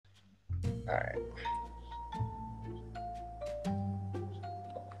All right.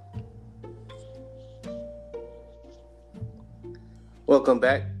 Welcome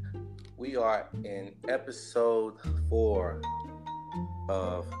back. We are in episode 4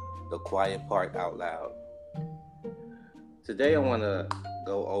 of The Quiet Part Out Loud. Today I want to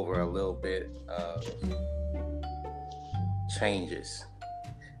go over a little bit of changes.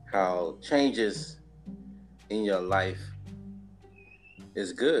 How changes in your life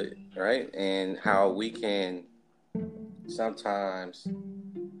is good, right? And how we can sometimes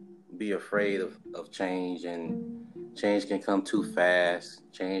be afraid of change, and change can come too fast.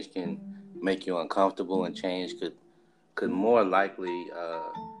 Change can make you uncomfortable, and change could more likely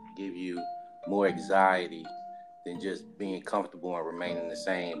give you more anxiety than just being comfortable and remaining the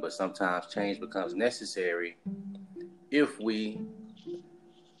same. But sometimes change becomes necessary if we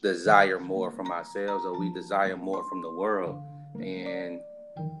desire more from ourselves or we desire more from the world, and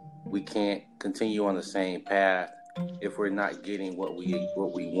we can't continue on the same path if we're not getting what we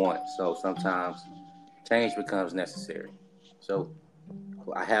want. So sometimes change becomes necessary. So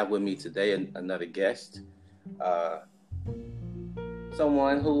I have with me today another guest, uh,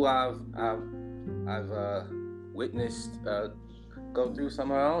 someone who I've witnessed go through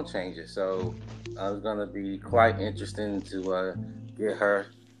some of her own changes. So it's gonna be quite interesting to get her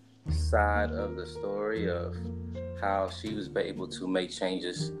side of the story of how she was able to make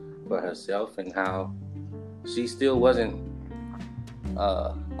changes for herself and how she still wasn't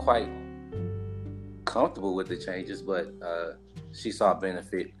quite comfortable with the changes, but she saw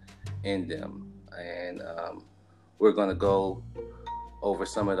benefit in them. And we're going to go over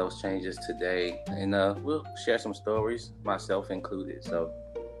some of those changes today, and we'll share some stories, myself included. So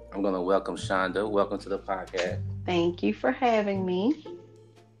I'm going to welcome Shonda. Welcome to the podcast. Thank you for having me.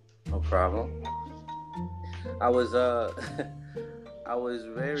 No problem. I was I was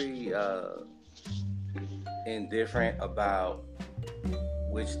very indifferent about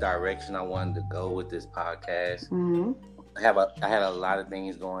which direction I wanted to go with this podcast. Mm-hmm. I had a lot of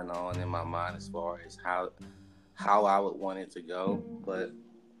things going on in my mind as far as how I would want it to go. But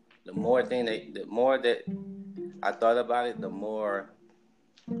the more that I thought about it, the more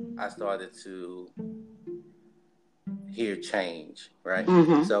I started to hear change. Right.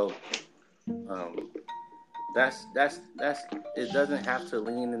 Mm-hmm. So that's it doesn't have to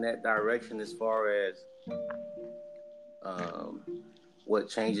lean in that direction as far as um, what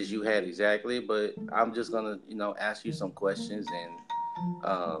changes you had exactly, but I'm just gonna ask you some questions, and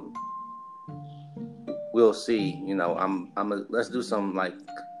we'll see. Let's do some like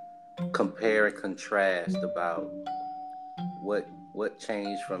compare and contrast about what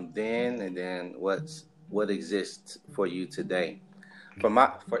changed from then, and then what exists for you today.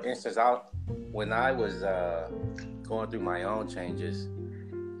 For instance, when I was going through my own changes,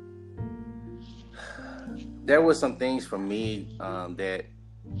 there were some things for me that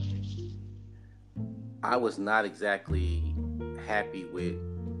I was not exactly happy with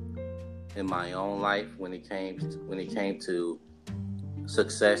in my own life when it came to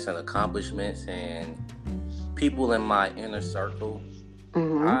success and accomplishments and people in my inner circle.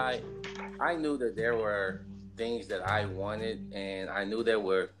 Mm-hmm. I knew that there were things that I wanted, and I knew there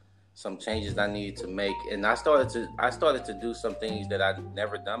were some changes I needed to make, and I started to do some things that I'd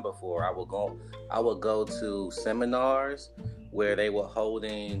never done before. I would go to seminars where they were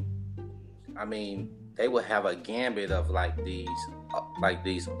holding. I mean, they would have a gambit of like these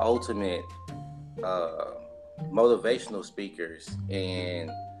ultimate motivational speakers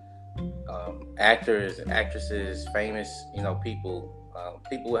and actors and actresses, famous people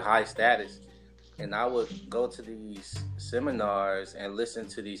with high status. And I would go to these seminars and listen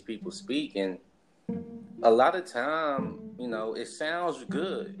to these people speak, and a lot of time, it sounds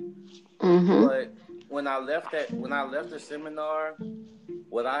good. Mm-hmm. But when I left the seminar,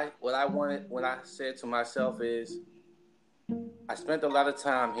 what I said to myself is, I spent a lot of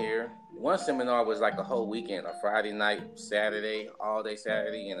time here. One seminar was like a whole weekend, a Friday night, Saturday, all day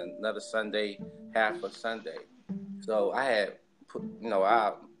Saturday, and another Sunday, half of Sunday. So I had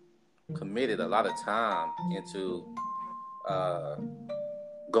I committed a lot of time into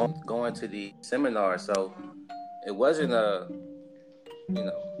going to the seminar. So it wasn't a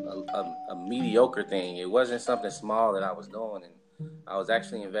mediocre thing. It wasn't something small that I was doing, and I was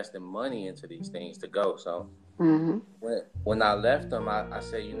actually investing money into these things to go. So Mm-hmm. when I left them, I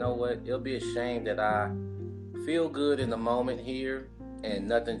said, you know what? It'll be a shame that I feel good in the moment here, and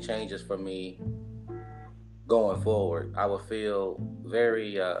nothing changes for me going forward. I would feel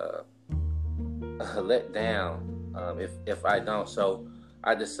very let down if I don't. So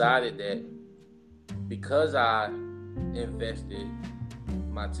I decided that because I invested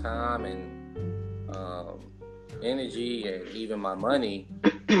my time and um, energy and even my money,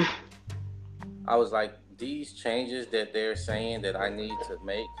 I was like, these changes that they're saying that I need to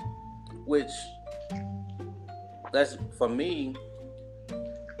make, which that's for me,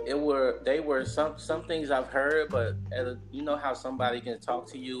 they were some things I've heard, but you know how somebody can talk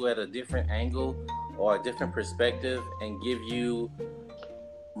to you at a different angle or a different perspective and give you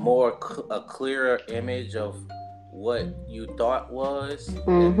a clearer image of what you thought was,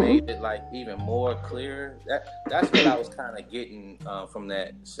 and made it like even more clear. That's what I was kind of getting from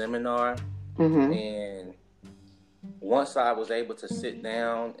that seminar. And once I was able to sit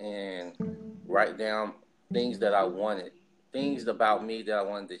down and write down things that I wanted, things about me that I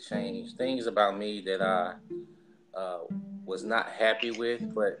wanted to change, things about me that I was not happy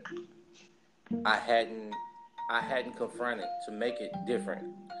with, but I hadn't confronted to make it different.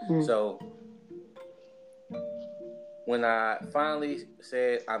 So when I finally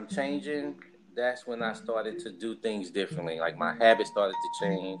said I'm changing, that's when I started to do things differently. Like my habits started to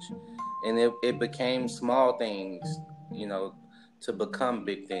change, and it became small things, you know, to become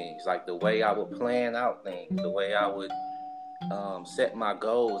big things. Like the way I would plan out things, the way I would set my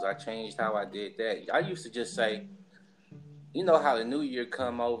goals. I changed how I did that. I used to just say, you know how the new year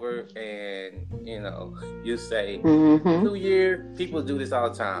come over and, you know, you say, New Year, people do this all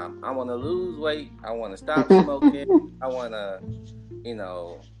the time. I want to lose weight. I want to stop smoking. I want to, you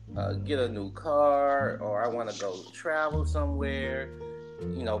know, get a new car, or I want to go travel somewhere.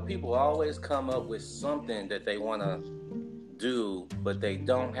 You know, people always come up with something that they want to do, but they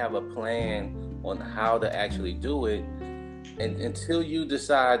don't have a plan on how to actually do it. And until you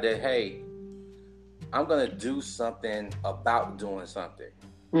decide that, hey, I'm going to do something about doing something.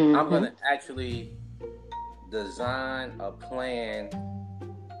 I'm going to actually design a plan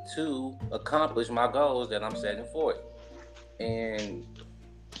to accomplish my goals that I'm setting forth. And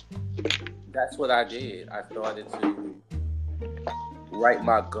that's what I did. I started to write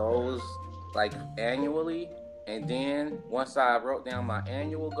my goals like annually. And then once I wrote down my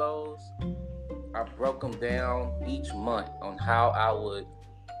annual goals, I broke them down each month on how I would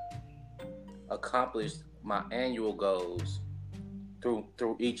accomplish my annual goals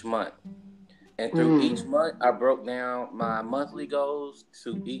through each month. And through each month, I broke down my monthly goals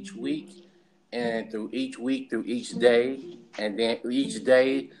to each week, and through each week, through each day, and then each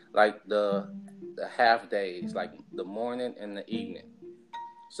day, like the half days, like the morning and the evening.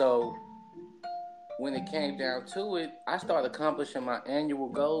 So when it came down to it, I started accomplishing my annual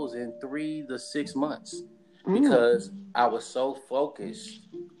goals in 3 to 6 months because I was so focused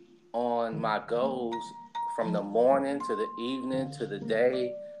on my goals from the morning to the evening to the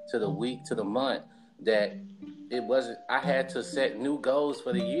day to the week to the month that it wasn't. I had to set new goals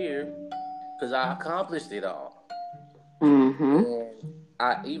for the year because I accomplished it all. And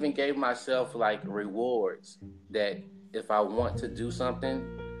I even gave myself like rewards that if I want to do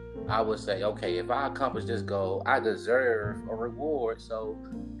something, I would say, okay, if I accomplish this goal, I deserve a reward. So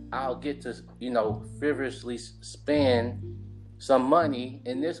I'll get to, you know, frivolously spend some money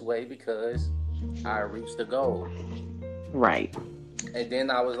in this way because I reached the goal. Right. And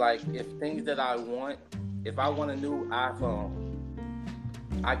then I was like, if things that I want, if I want a new iPhone,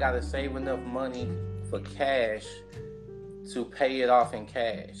 I got to save enough money for cash to pay it off in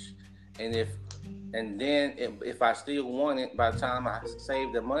cash. And then if I still want it, by the time I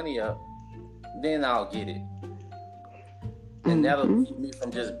save the money up, then I'll get it. And that'll keep me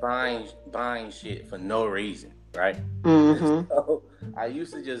from just buying shit for no reason, right? So I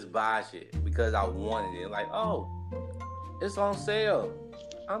used to just buy shit because I wanted it. Like, oh, it's on sale,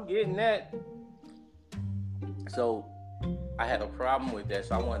 I'm getting that. So I had a problem with that,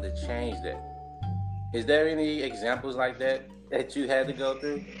 so I wanted to change that. Is there any examples like that you had to go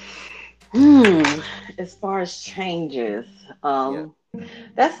through? As far as changes,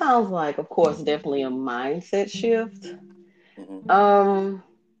 that sounds like, of course, definitely a mindset shift.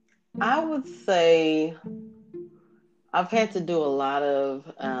 I would say I've had to do a lot of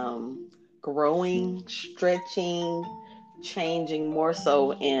growing, stretching, changing more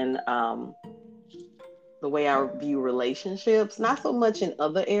so in the way I view relationships, not so much in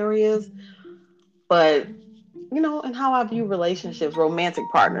other areas, but you know, and how I view relationships, romantic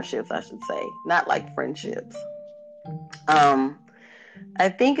partnerships, I should say, not like friendships. I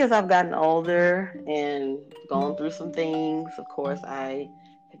think as I've gotten older and gone through some things, of course, I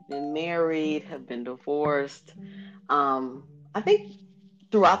have been married, have been divorced. I think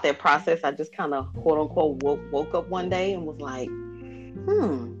throughout that process, I just kind of quote unquote woke up one day and was like,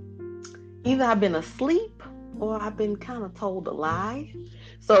 either I've been asleep or I've been kind of told a lie.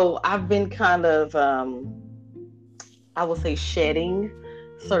 So I've been kind of, I would say, shedding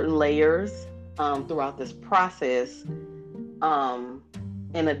certain layers throughout this process, and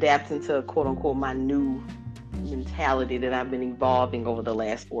adapting to quote unquote my new mentality that I've been evolving over the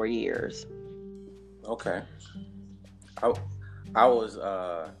last 4 years. Okay. I, I was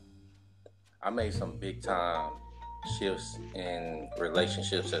I made some big time shifts in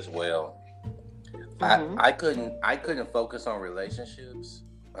relationships as well. Mm-hmm. I couldn't focus on relationships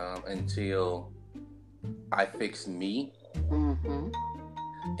until I fixed me, Mm-hmm.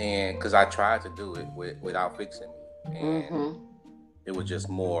 and because I tried to do it without fixing me, and Mm-hmm. it was just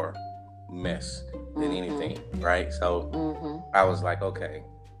more mess than Mm-hmm. anything, right? So Mm-hmm. I was like, okay,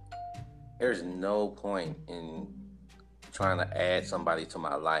 there's no point in trying to add somebody to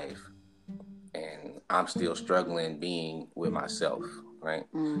my life, and I'm still struggling being with myself, right?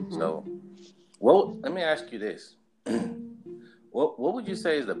 Mm-hmm. So, well, let me ask you this. What would you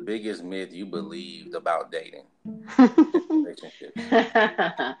say is the biggest myth you believed about dating and relationships?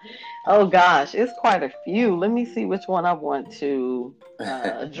 Oh gosh, it's quite a few. Let me see which one I want to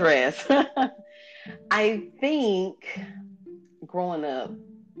address. I think growing up,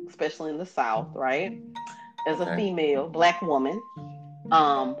 especially in the South, right, as a Okay. female black woman,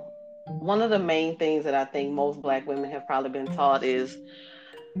 um, one of the main things that I think most black women have probably been taught is,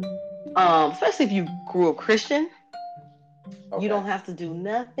 especially if you grew up Christian, you Okay. don't have to do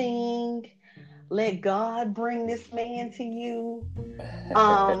nothing. Let God bring this man to you.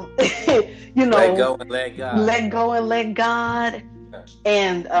 Um, you Let know, go and let God. let go and let God.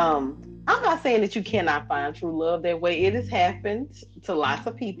 And I'm not saying that you cannot find true love that way. It has happened to lots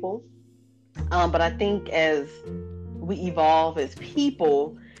of people. But I think as we evolve as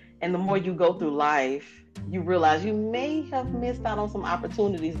people, and the more you go through life, you realize you may have missed out on some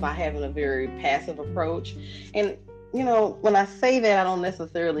opportunities by having a very passive approach. And, when I say that, I don't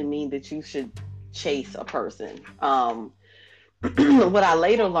necessarily mean that you should chase a person. What I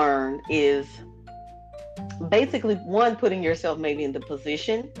later learned is basically one, putting yourself maybe in the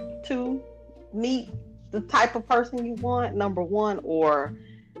position to meet the type of person you want, number one, or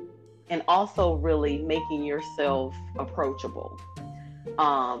and also really making yourself approachable.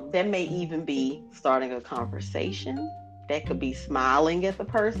 That may even be starting a conversation. That could be smiling at the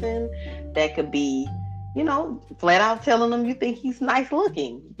person. That could be, flat out telling them you think he's nice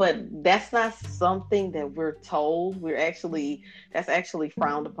looking. But that's not something that we're told. That's actually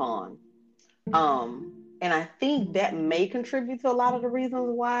frowned upon. And I think that may contribute to a lot of the reasons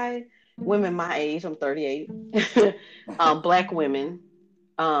why women my age, I'm 38, black women,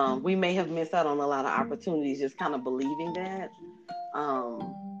 we may have missed out on a lot of opportunities just kind of believing that.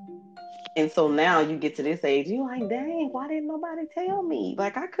 Um, and so now you get to this age, you're like, dang, why didn't nobody tell me?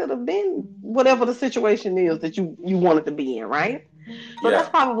 Like I could have been whatever the situation is that you wanted to be in, right? So that's Yeah.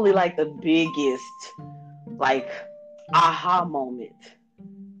 probably like the biggest like aha moment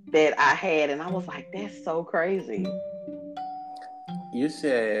that I had, and I was like, that's so crazy. You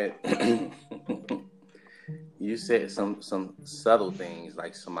said you said some subtle things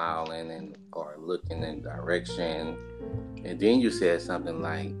like smiling and or looking in direction, and then you said something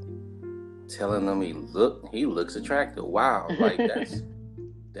like telling them he looks attractive. Wow, like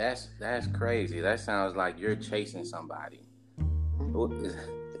that's crazy. That sounds like you're chasing somebody.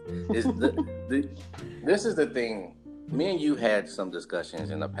 Is the this is the thing. Me and you had some discussions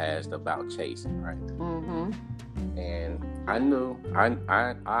in the past about chasing, right? Mm-hmm. And I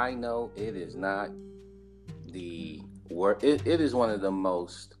know it is not the word. It is one of the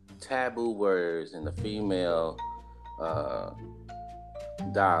most taboo words in the female uh,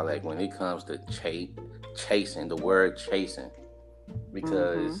 dialect when it comes to chasing. The word chasing,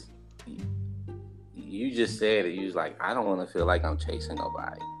 because you just said it. You was like, I don't want to feel like I'm chasing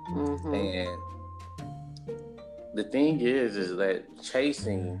nobody. Mm-hmm. And the thing is that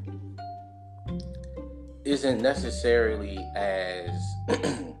chasing isn't necessarily as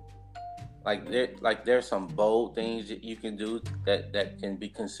like there's some bold things that you can do that can be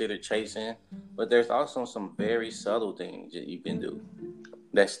considered chasing, but there's also some very subtle things that you can do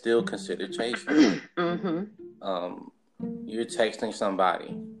that's still considered chasing. Mm-hmm. You're texting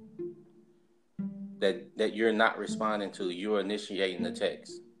somebody that you're not responding to, you're initiating the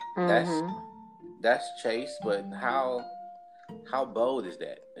text. Mm-hmm. That's chase, but how bold is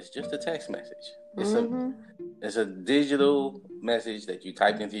that? It's just a text message. Mm-hmm. It's a digital message that you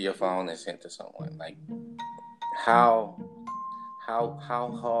typed into your phone and sent to someone. Like how how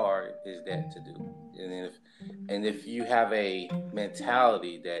hard is that to do? And if you have a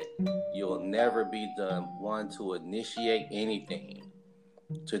mentality that you'll never be the one to initiate anything,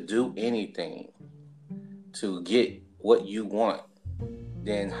 to do anything, to get what you want,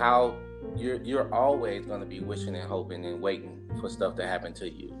 then how you're always going to be wishing and hoping and waiting for stuff to happen to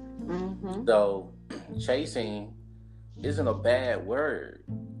you. Mm-hmm. So chasing isn't a bad word.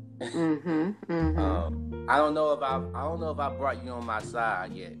 Mm-hmm. Mm-hmm. I don't know if I brought you on my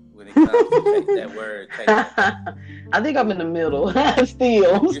side yet when it comes to that word chasing. I think I'm in the middle. I'm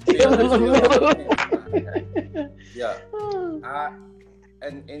still You're in still on the the fence. Okay. Yeah. middle. I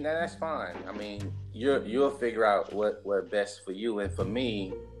and that's fine. I mean, you'll figure out what best for you, and for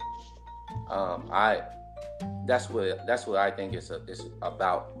me, I that's what I think it's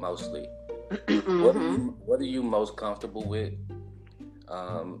about mostly. Mm-hmm. What are you most comfortable with?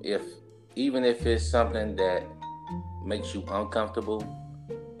 If even if it's something that makes you uncomfortable,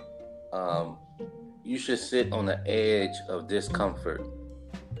 um, you should sit on the edge of discomfort.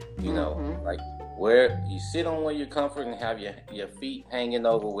 You know, Mm-hmm. like where you sit on where you're comfort and have your feet hanging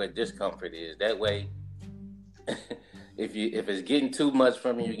over where discomfort is. That way, if it's getting too much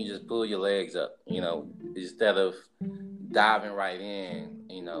from you, you can just pull your legs up. You know, instead of diving right in.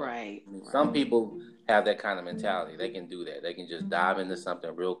 You know, Right. I mean, some Right. people have that kind of mentality. They can do that. They can just dive into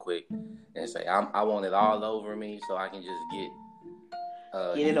something real quick and say, I want it all over me, so I can just get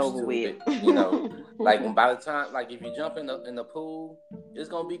Get it used over to with. it. You know, like when by the time, like if you jump in the pool, it's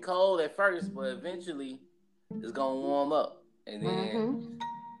gonna be cold at first, but eventually it's gonna warm up, and then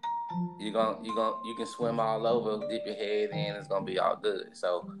Mm-hmm. you can swim all over, dip your head in, it's gonna be all good.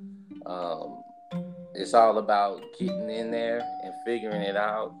 So um, it's all about getting in there and figuring it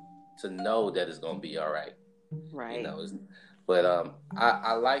out to know that it's gonna be all right. You Right. know, but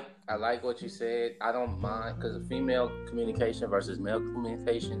I like what you said. I don't mind because female communication versus male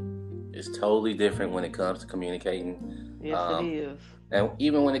communication is totally different when it comes to communicating. Yes, it Um, is. and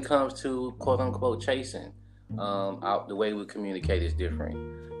even when it comes to quote unquote chasing, the way we communicate is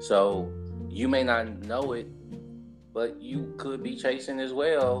different. So you may not know it, but you could be chasing as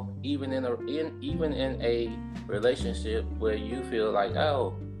well, even even in a relationship where you feel like,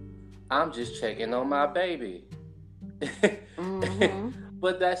 oh, I'm just checking on my baby. Mm-hmm.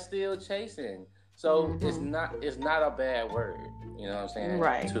 But that's still chasing. So Mm-hmm. it's not a bad word. You know what I'm saying?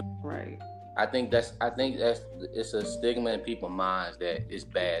 Right. Right. I think that's it's a stigma in people's minds that it's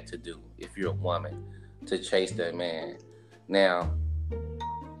bad to do if you're a woman to chase that man. Now,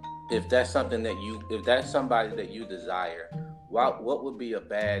 if that's somebody that you desire, what would be a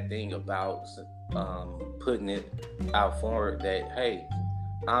bad thing about putting it out forward that hey,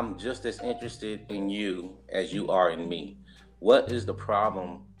 I'm just as interested in you as you are in me. What is the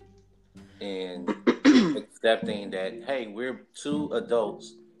problem in accepting that hey, we're two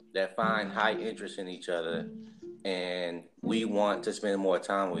adults that find high interest in each other and we want to spend more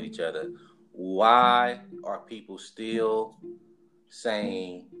time with each other? Why are people still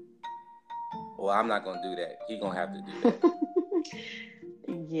saying, well, I'm not gonna do that. He gonna have to do that.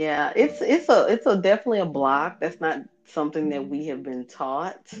 Yeah, it's a definitely a block. That's not something that we have been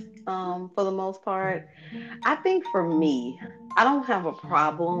taught, for the most part. I think for me, I don't have a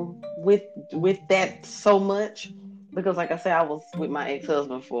problem with that so much because, like I said, I was with my ex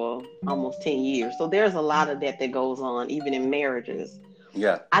husband for almost 10 years, so there's a lot of that goes on even in marriages.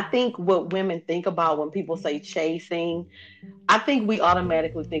 Yeah. I think what women think about when people say chasing, I think we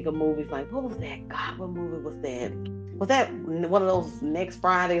automatically think of movies like, what was that? God, what movie was that? Was that one of those Next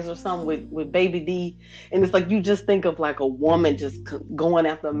Fridays or something with Baby D? And it's like you just think of like a woman just going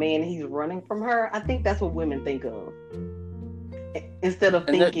after a man and he's running from her. I think that's what women think of instead of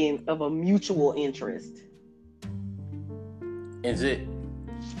And that thinking of a mutual interest. is it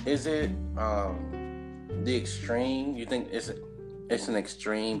is it the extreme? You think it's an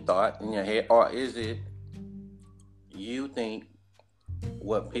extreme thought in your head, or is it you think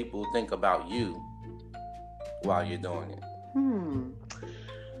what people think about you while you're doing it? Hmm.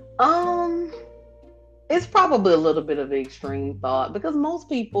 Um, it's probably a little bit of an extreme thought because most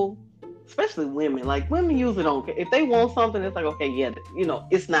people, especially women, like women usually don't care. If they want something, it's like, okay, yeah,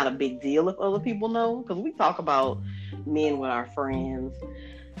 it's not a big deal if other people know because we talk about men with our friends.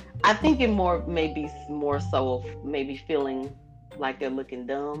 I think it more maybe more so of maybe feeling like they're looking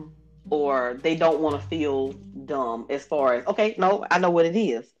dumb or they don't want to feel dumb as far as, okay, no, I know what it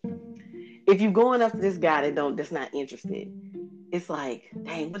is. If you're going after this guy that's not interested, it's like,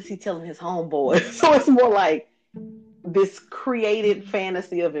 dang, what is he telling his homeboy? So it's more like this created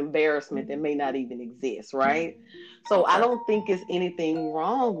fantasy of embarrassment that may not even exist, right? So I Okay. don't think it's anything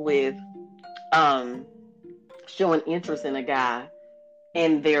wrong with um showing interest in a guy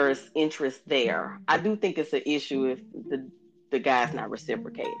and there's interest there. I do think it's an issue if the guy's not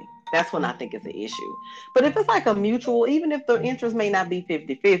reciprocating. That's when I think it's an issue. But if it's like a mutual, even if the interest may not be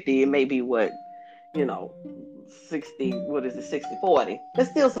 50-50, it may be you know, 60, what is it, 60-40. There's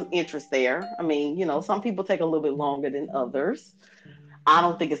still some interest there. I mean, some people take a little bit longer than others. I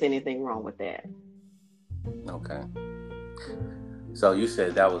don't think it's anything wrong with that. Okay. So you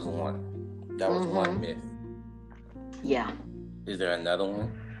said that was one. That was one myth. Yeah. Is there another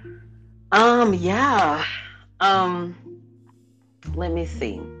one? Yeah. Let me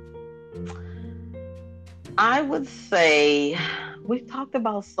see. I would say we've talked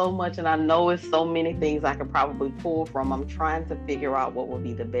about so much, and I know it's so many things I could probably pull from. I'm trying to figure out what would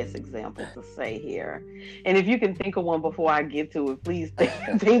be the best example to say here. And if you can think of one before I get to it, please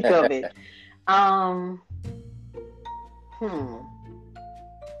think of it. Um, hmm.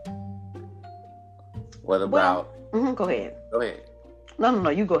 What about? Well, go ahead. Go ahead. No,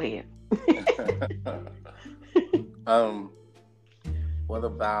 you go ahead. What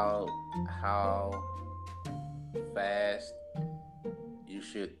about how fast you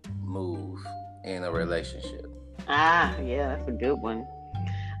should move in a relationship? Yeah, that's a good one.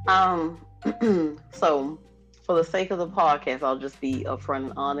 So for the sake of the podcast, I'll just be upfront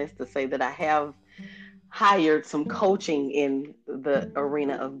and honest to say that I have hired some coaching in the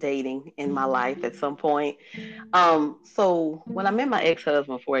arena of dating in my life at some point. So when I met my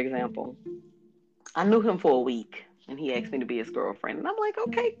ex-husband, for example, I knew him for a week and he asked me to be his girlfriend. And I'm like,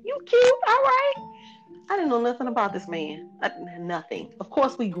 okay, you cute, all right. I didn't know nothing about this man. Nothing. Of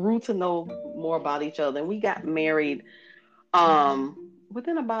course, we grew to know more about each other and we got married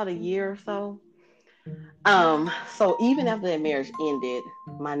within about a year or so. So even after that marriage ended,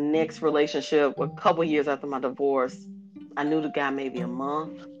 my next relationship, a couple years after my divorce, I knew the guy maybe a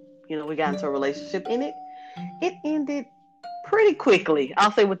month. We got into a relationship and it ended pretty quickly.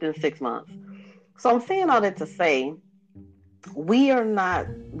 I'll say within 6 months. So I'm saying all that to say we are not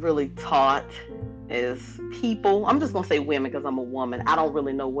really taught as people. I'm just gonna say women because I'm a woman. I don't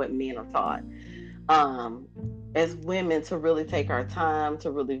really know what men are taught. Um, as women to really take our time to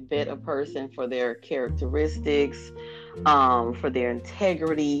really vet a person for their characteristics, for their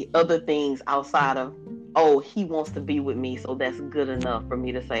integrity, other things outside of, oh, he wants to be with me, so that's good enough for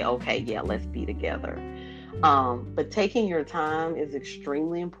me to say, okay, yeah, let's be together. But taking your time is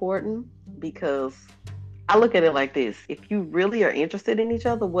extremely important because I look at it like this. If you really are interested in each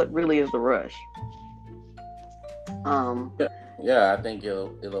other, what really is the rush? Yeah, I think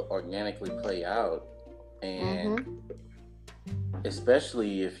it'll organically play out. And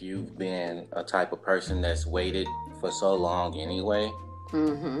especially if you've been a type of person that's waited for so long anyway,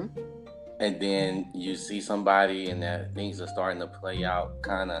 and then you see somebody and that things are starting to play out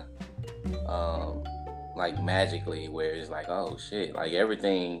kind of like magically, where it's like, oh shit, like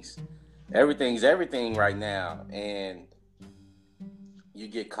everything's everything right now, and you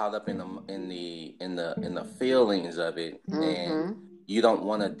get caught up in the feelings of it, and you don't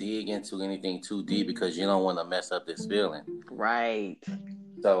want to dig into anything too deep because you don't want to mess up this feeling. Right.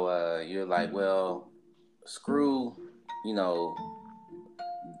 So you're like, well, screw,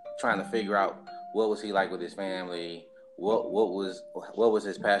 trying to figure out what was he like with his family, what was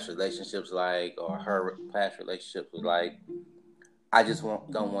his past relationships like, or her past relationships was like. I just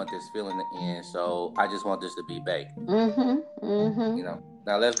don't want this feeling to end, so I just want this to be bae.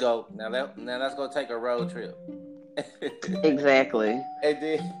 Now let's go. Now let's go take a road trip. Exactly.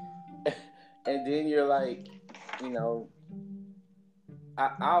 And then you're like,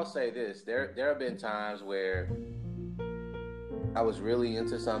 I'll say this: there have been times where I was really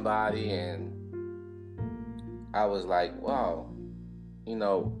into somebody, and I was like, wow,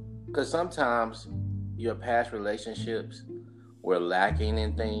 because sometimes your past relationships were lacking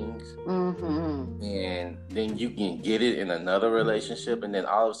in things, and then you can get it in another relationship, and then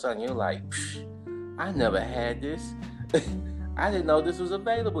all of a sudden you're like, I never had this. I didn't know this was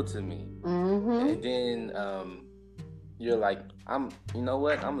available to me. And then you're like, you know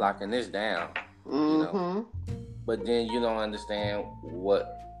what? I'm locking this down. But then you don't understand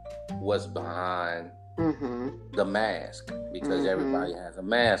what's behind the mask, because everybody has a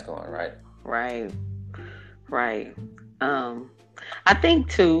mask on, right? Right. I think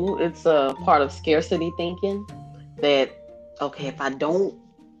too, it's a part of scarcity thinking that, okay, if I don't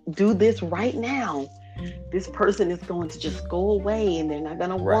do this right now, this person is going to just go away and they're not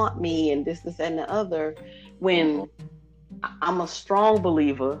going to want me and this, and the other. When I'm a strong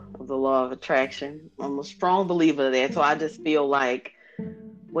believer of the law of attraction, I'm a strong believer of that. So I just feel like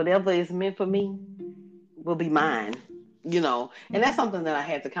whatever is meant for me will be mine, and that's something that I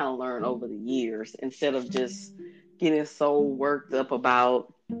had to kind of learn over the years, instead of just getting so worked up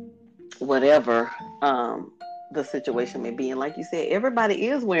about whatever the situation may be. And like you said, everybody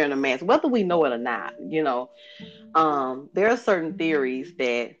is wearing a mask, whether we know it or not. There are certain theories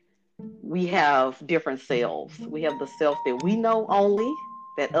that we have different selves. We have the self that we know only,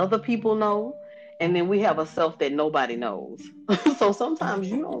 that other people know, And then we have a self that nobody knows. So sometimes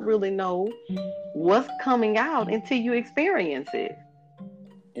you don't really know what's coming out until you experience it.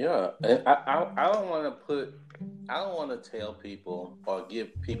 Yeah, and I don't want to I don't want to tell people or give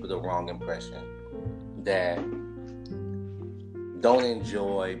people the wrong impression that don't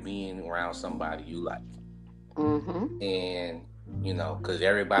enjoy being around somebody you like. Mm-hmm. And because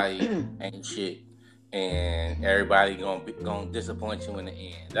everybody ain't shit, and everybody gonna disappoint you in the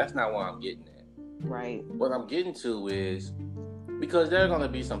end. That's not what I'm getting at. Right. What I'm getting to is because there are gonna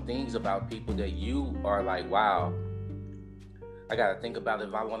be some things about people that you are like, wow, I gotta think about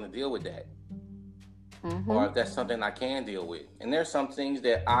if I want to deal with that, or Mm-hmm. if that's something I can deal with. And there's some things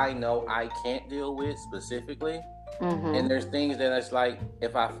that I know I can't deal with specifically, and Mm-hmm. there's things that it's like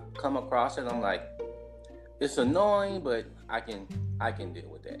if I come across it, I'm like, it's annoying, but I can deal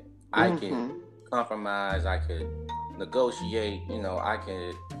with that. I can Mm-hmm. compromise. I could negotiate. I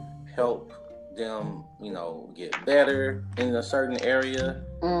could help them. Get better in a certain area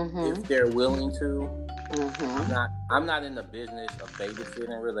if Mm-hmm. they're willing to. I'm Mm-hmm. not. I'm not in the business of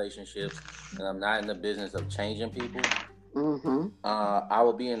babysitting relationships, and I'm not in the business of changing people. Mm-hmm. I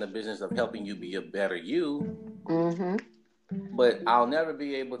will be in the business of helping you be a better you, Mm-hmm. but I'll never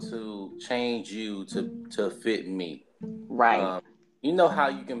be able to change you to fit me. Right. Um, you know how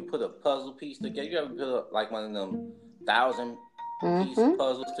you can put a puzzle piece together? You ever put like one of them 1,000 piece Mm-hmm.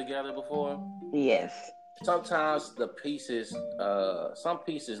 puzzles together before? Yes. Sometimes the pieces, some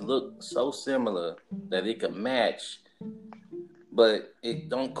pieces look so similar that it could match, but it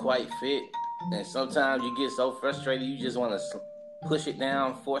don't quite fit. And sometimes you get so frustrated, you just want to push it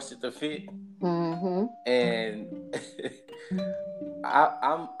down, force it to fit. Mm-hmm. And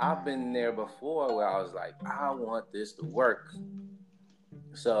I've been there before where I was like, I want this to work,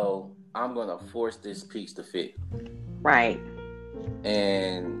 so I'm gonna force this piece to fit. Right.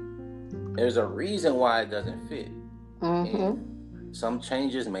 And there's a reason why it doesn't fit. And Mm-hmm. some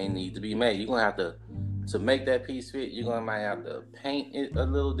changes may need to be made. You're gonna have to make that piece fit, you're gonna might have to paint it a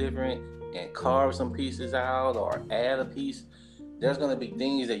little different and carve some pieces out or add a piece. There's gonna be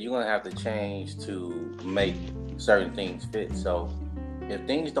things that you're gonna have to change to make certain things fit. So if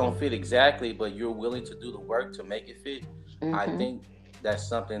things don't fit exactly, but you're willing to do the work to make it fit, I Mm-hmm. think that's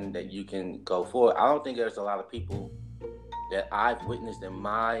something that you can go for. I don't think there's a lot of people that I've witnessed in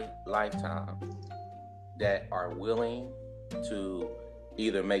my lifetime that are willing to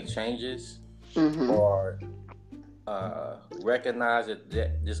either make changes Mm-hmm. or recognize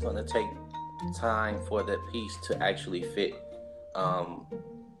that it's going to take time for that piece to actually fit um,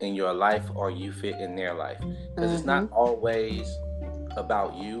 in your life or you fit in their life. Because it's Mm-hmm. not always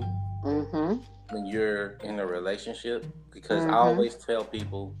about you Mm-hmm. when you're in a relationship. Because I Mm-hmm. always tell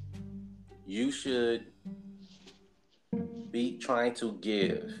people you should be trying to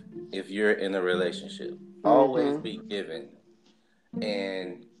give if you're in a relationship. Always Mm-hmm. be giving.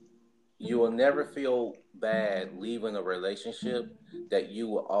 And you will never feel bad leaving a relationship that you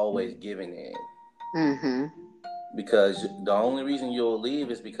were always giving in. Mm-hmm. Because the only reason you'll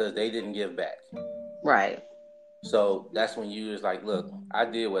leave is because they didn't give back. Right. So that's when you was like, look, I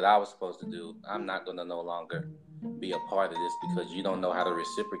did what I was supposed to do. I'm not going to no longer be a part of this because you don't know how to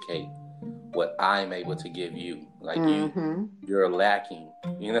reciprocate what I'm able to give you. Like Mm-hmm. you're lacking.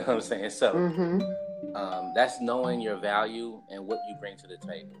 You know what I'm saying? So Mm-hmm. that's knowing your value and what you bring to the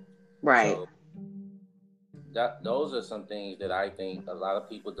table. Right. So those are some things that I think a lot of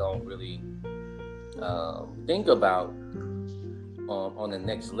people don't really think about on the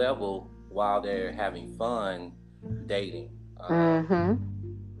next level while they're having fun dating. Mm-hmm.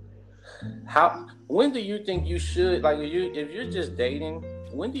 How when do you think you should like if you're just dating?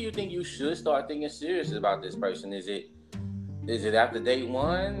 When do you think you should start thinking serious about this person? Is it after date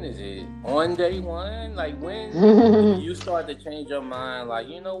one? Is it on day one? Like when do you start to change your mind? Like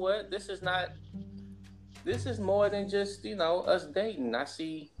you know what? This is more than just us dating. I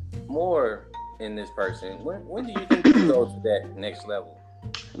see more in this person. When do you think you go to that next level?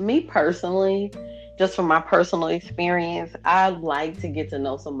 Me personally, just from my personal experience, I like to get to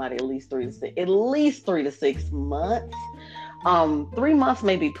know somebody at least 3 to 6 months. 3 months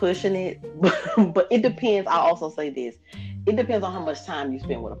may be pushing it, but it depends. I also say this: it depends on how much time you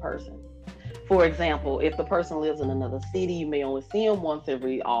spend with a person. For example, if the person lives in another city, you may only see them once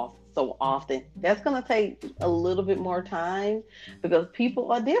every off so often. That's going to take a little bit more time because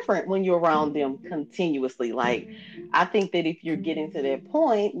people are different when you're around them continuously. Like, I think that if you're getting to that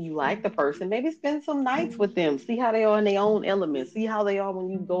point, you like the person, maybe spend some nights with them, see how they are in their own element, see how they are when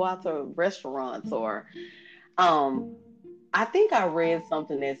you go out to restaurants or um I think I read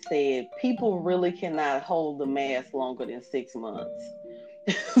something that said people really cannot hold the mask longer than 6 months.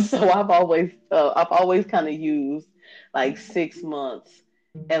 So I've always kind of used like 6 months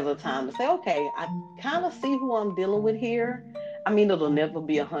as a time to say, okay, I kind of see who I'm dealing with here. I mean, it'll never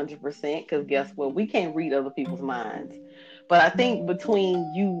be 100% because guess what? We can't read other people's minds. But I think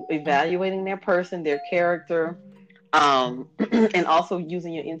between you evaluating their person, their character, and also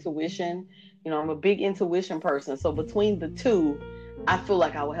using your intuition, I'm a big intuition person. So between the two, I feel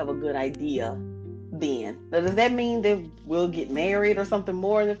like I will have a good idea then. Now, does that mean that we'll get married or something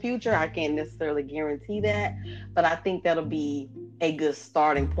more in the future? I can't necessarily guarantee that, but I think that'll be a good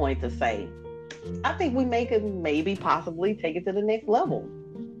starting point to say, I think we may could maybe possibly take it to the next level,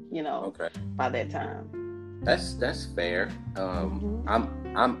 you know, Okay. by that time. That's fair. Hmm.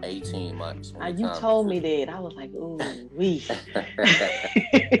 I'm 18 months when it You comes told to me that. I was like, ooh, we.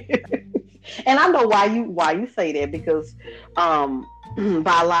 And I know why you say that because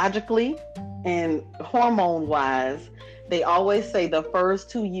biologically and hormone wise, they always say the first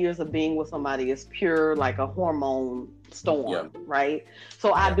 2 years of being with somebody is pure like a hormone yeah, storm, right?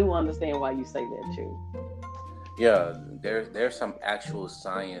 So I yeah, do understand why you say that too. yeah. There's some actual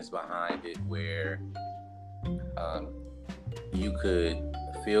science behind it where um, you could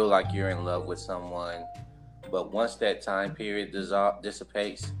feel like you're in love with someone, but once that time period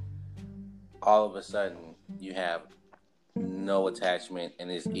dissipates, all of a sudden you have no attachment, and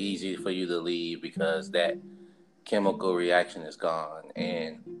it's easy for you to leave because that chemical reaction is gone.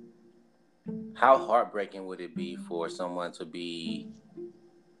 And how heartbreaking would it be for someone to be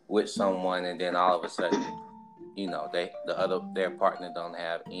with someone and then all of a sudden, their partner don't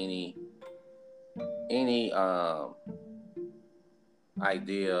have any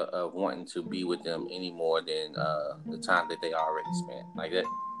idea of wanting to be with them any more than the time that they already spent. Like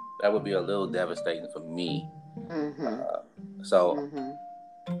that would be a little devastating for me. Mhm. Uh, so Mhm.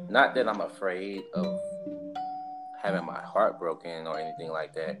 not that I'm afraid of having my heart broken or anything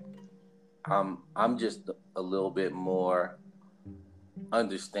like that. I'm just a little bit more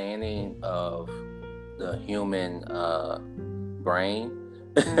understanding of the human brain.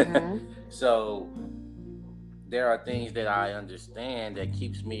 Mhm. So there are things that I understand that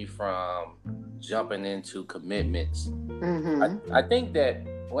keeps me from jumping into commitments. Mhm. I think that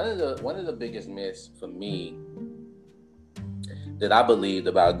one of the biggest myths for me that I believed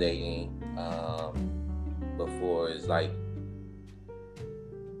about dating before is like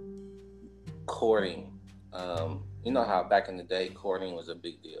courting. You know how back in the day courting was a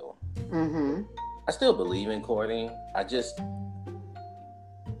big deal. Mhm. I still believe in courting.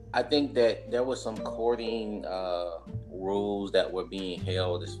 I think that there was some courting rules that were being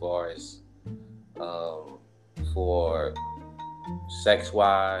held as far as um, for sex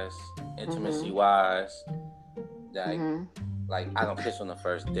wise, intimacy Mhm. wise. Like Mhm. like I don't kiss on the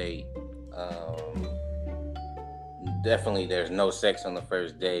first date. Um, Definitely, there's no sex on the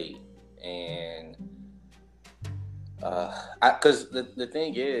first date, and because the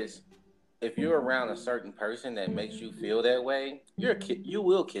thing is, if you're around a certain person that makes you feel that way, you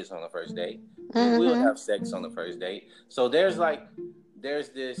will kiss on the first date. You will Mhm. have sex on the first date. So there's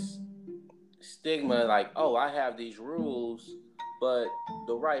this stigma like, oh, I have these rules, but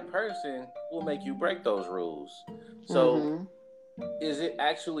the right person will make you break those rules. So Mhm. is it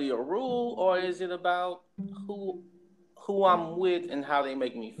actually a rule, or is it about who who I'm with and how they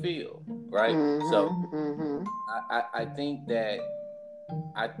make me feel, right? So Mhm. Mhm. I think that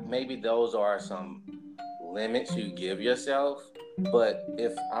maybe those are some limits you give yourself. But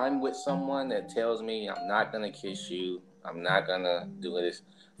if I'm with someone that tells me I'm not gonna kiss you, I'm not gonna do this,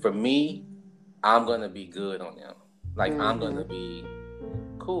 for me, I'm gonna be good on them. Like I'm gonna Mhm. be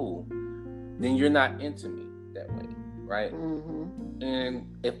cool. Then you're not into me that way, right? Mhm.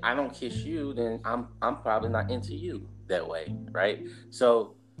 And if I don't kiss you, then I'm probably not into you that way, right?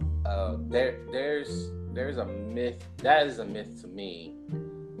 So there's a myth that is a myth to me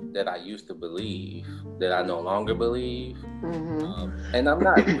that I used to believe that I no longer believe. Mhm. And I'm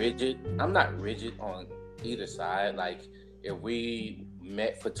not rigid. I'm not rigid on either side. Like if we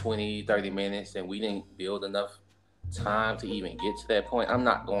met for 20, 30 minutes and we didn't build enough time to even get to that point, I'm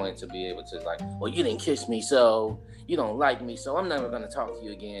not going to be able to like, well, you didn't kiss me, so you don't like me, so I'm never gonna talk to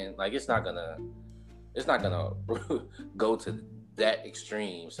you again. Like it's not gonna go to that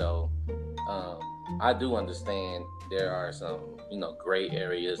extreme. So um, I do understand there are some gray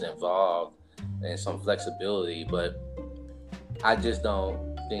areas involved and some flexibility, but I just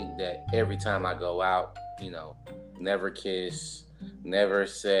don't think that every time I go out, never kiss, never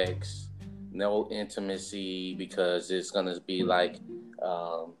sex, no intimacy, because it's gonna be like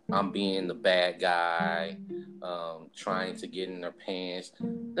I'm being the bad guy, trying to get in their pants.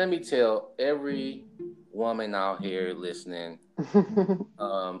 Let me tell every woman out here listening,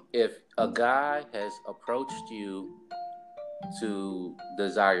 if a guy has approached you to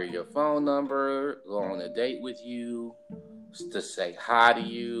desire your phone number, go on a date with you, to say hi to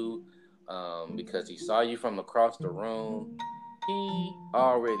you, because he saw you from across the room, he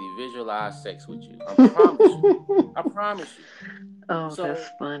already visualized sex with you. I promise you. I promise you. Oh, that's So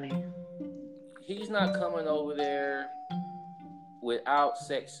funny. he's not coming over there without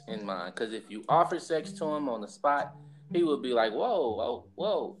sex in mind. Because if you offer sex to him on the spot, he would be like, "Whoa, whoa,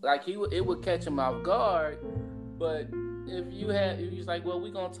 whoa!" Like it would catch him off guard. But if he's like, "Well,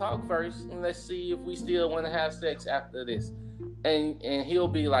 we're gonna talk first, and let's see if we still want to have sex after this," and he'll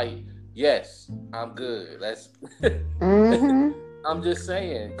be like, "Yes, I'm good. Let's." Mm-hmm. I'm just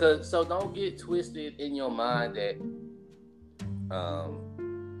saying, so don't get twisted in your mind that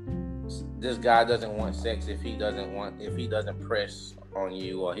this guy doesn't want sex if he doesn't press on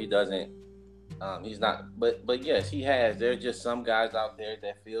you, or he doesn't he's not, but yes, he has. There's just some guys out there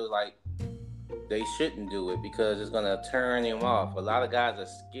that feel like they shouldn't do it because it's gonna turn him off. A lot of guys are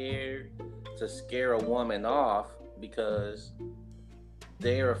scared to scare a woman off because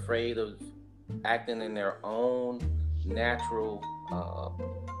they're afraid of acting in their own natural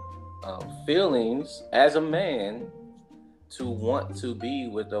feelings as a man to want to be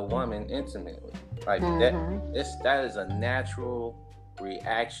with a woman intimately. Like that is a natural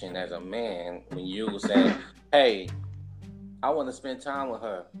reaction as a man when you say, "Hey, I want to spend time with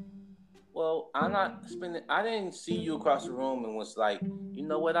her." Well, I didn't see you across the room and was like, "You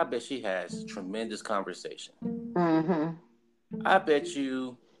know what? I bet she has tremendous conversation. I bet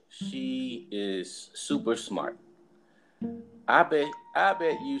you she is super smart. I bet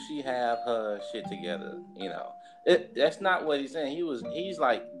you she have her shit together." You know, that's not what he's saying. He's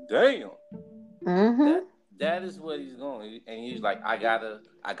like, "Damn." That is what he's going, and he's like, I gotta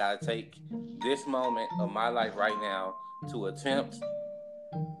take this moment of my life right now to attempt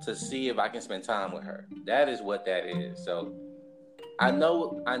to see if I can spend time with her. That is what that is. So I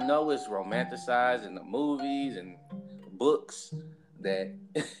know it's romanticized in the movies and books that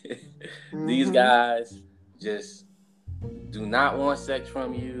these guys just do not want sex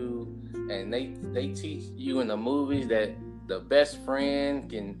from you, and they teach you in the movies that the best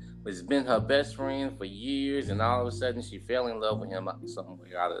friend has been her best friend for years, and all of a sudden she fell in love with him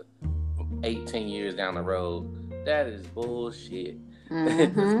somewhere out of 18 years down the road. That is bullshit.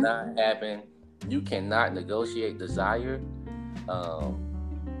 It does not happen. You cannot negotiate desire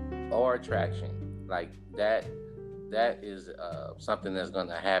or attraction like that. That is something that's going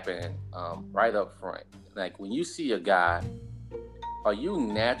to happen right up front. Like when you see a guy, are you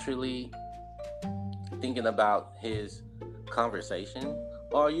naturally thinking about his conversation,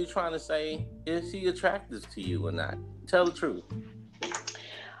 or are you trying to say, is he attractive to you or not? Tell the truth.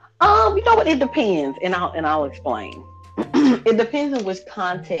 You know what? It depends, and I'll explain. It depends on which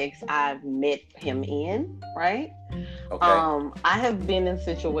context I've met him in, right? Okay. I have been in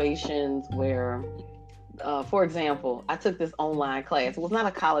situations where, for example, I took this online class. It was not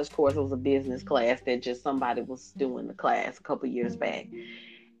a college course; it was a business class that just somebody was doing the class a couple years back,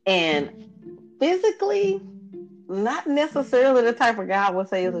 and physically, not necessarily the type of guy I would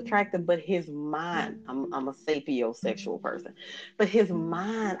say is attractive, but his mind, I'm a sapiosexual person, but his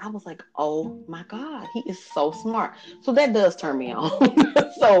mind, I was like, oh my God, he is so smart. So that does turn me on.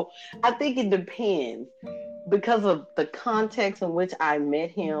 So I think it depends because of the context in which I met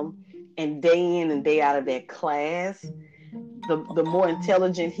him and day in and day out of that class. The more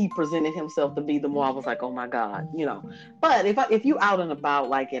intelligent he presented himself to be, the more I was like, oh my God, you know. But if you out and about,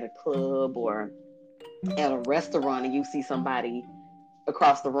 like at a club or at a restaurant, and you see somebody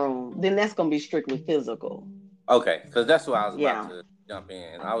across the room, then that's going to be strictly physical. Okay, because that's what I was about Yeah. to jump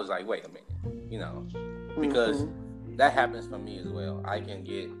in. I was like, wait a minute, because that happens for me as well. I can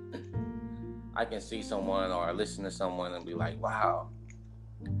see someone or listen to someone and be like, wow,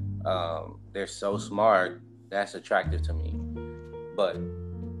 they're so smart. That's attractive to me. But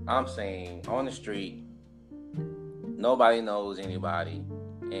I'm saying on the street, nobody knows anybody,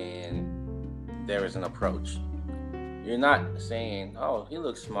 and there is an approach. You're not saying, "Oh, he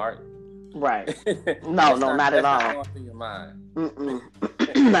looks smart." Right. No, not at all. Not going through your mind.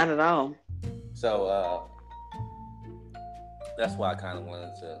 Not at all. So that's why I kind of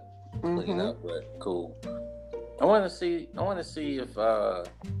wanted to clean up, but cool. I want to see if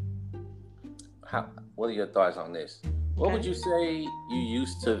what are your thoughts on this? What would you say you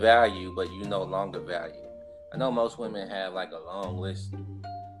used to value, but you no longer value? I know most women have like a long list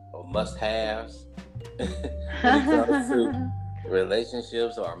of must-haves when it comes to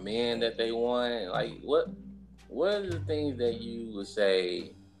relationships or men that they want. Like, what are the things that you would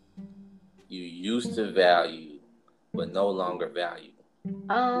say you used to value but no longer value?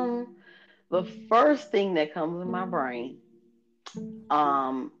 The first thing that comes in my brain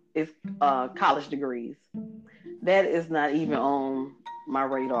is college degrees. That is not even on my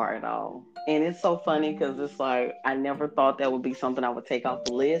radar at all. And it's so funny because it's like I never thought that would be something I would take off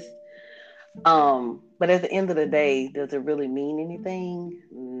the list. But at the end of the day, does it really mean anything?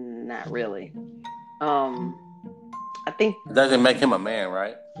 Not really. Um, I think It doesn't make him a man,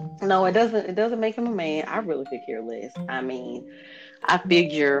 right? no, it doesn't. It doesn't make him a man. I really could care less. I mean, I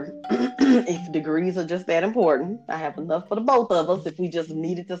figure if degrees are just that important, I have enough for the both of us. If we just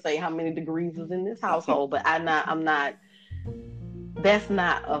needed to say how many degrees is in this household, but I'm not. That's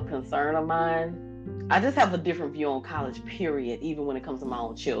not a concern of mine. I just have a different view on college, period, even when it comes to my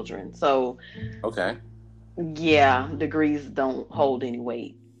own children. So, Okay. yeah, degrees don't hold any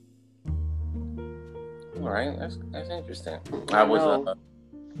weight. All right. That's interesting. I I was. know.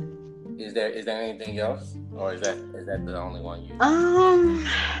 Is there anything else, or is that the only one you? Um,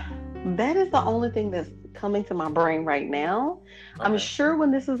 that is the only thing that's coming to my brain right now. I'm Okay. sure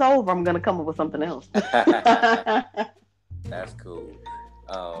when this is over, I'm gonna come up with something else. That's cool.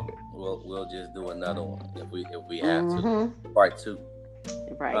 We'll just do another one if we have to. hmm Part two.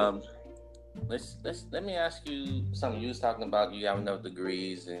 Right. Um, let me ask you something. You was talking about you have enough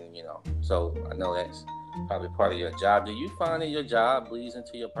degrees, and so I know that's probably part of your job. Do you find that your job bleeds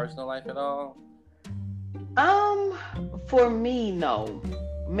into your personal life at all? Um, for me, no.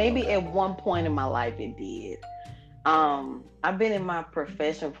 Maybe Okay. at one point in my life it did. I've been in my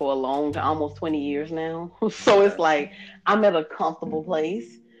profession for a long time, almost 20 years now. So it's Okay. like I'm at a comfortable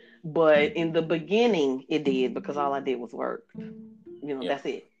place. But in the beginning, it did because all I did was work. Yeah. That's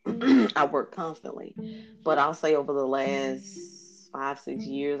it. I work constantly. But I'll say over the last 5, 6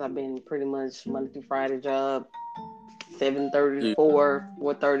 years, I've been pretty much Monday through Friday job, 7:30 to You,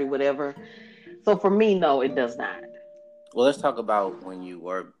 4:30, whatever. So for me, no, it does not. well, let's talk about when you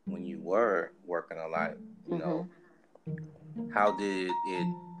were working a lot. You hmm know, how did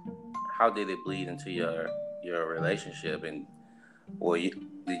it how did it bleed into your relationship, and or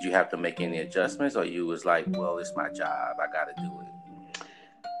did you have to make any adjustments, or you was like, well, it's my job, I got to do it?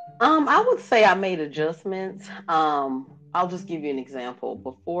 I would say I made adjustments. I'll just give you an example.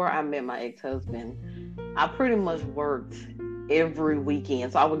 Before I met my ex-husband, I pretty much worked every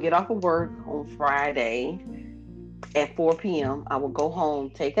weekend. So I would get off of work on Friday at 4 p.m. I would go home,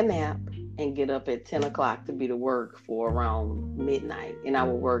 take a nap, and get up at 10 o'clock to be to work for around midnight. And I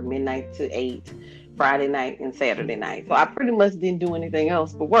would work midnight to 8, Friday night and Saturday night. So I pretty much didn't do anything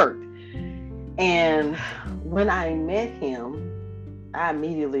else but work. And when I met him, I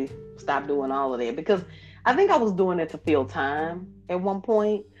immediately stopped doing all of that because I think I was doing it to fill time at one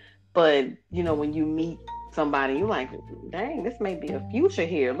point. But when you meet somebody, you're like, dang, this may be a future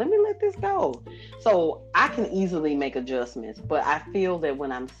here. Let me let this go. So I can easily make adjustments. But I feel that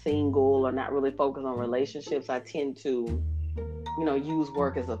when I'm single or not really focused on relationships, I tend to, use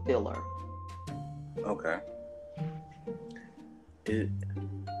work as a filler. Okay. It,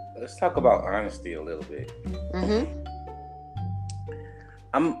 let's talk about honesty a little bit. Mm-hmm.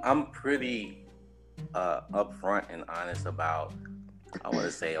 I'm pretty upfront and honest about, I want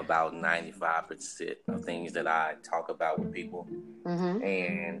to say, about 95% of things that I talk about with people. Mm-hmm.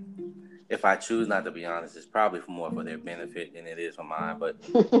 And if I choose not to be honest, it's probably more for their benefit than it is for mine. But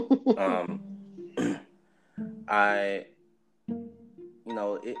um, I,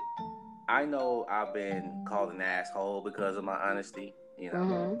 it. I know I've been called an asshole because of my honesty.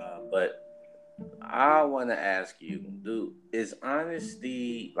 mm-hmm. But I want to ask you, is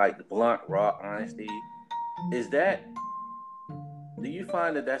honesty, like blunt, raw honesty, is that, do you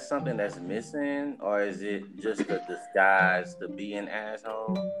find that that's something that's missing, or is it just a disguise to be an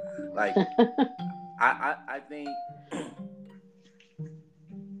asshole? Like, I think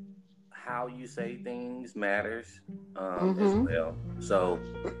how you say things matters as mm-hmm. well. So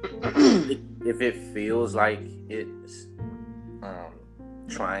if it feels like it's um,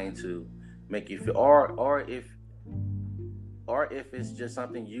 trying to make you feel, or if it's just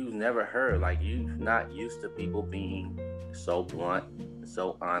something you've never heard, like you're not used to people being so blunt,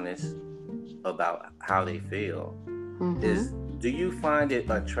 so honest about how they feel. Is mm-hmm. Do you find it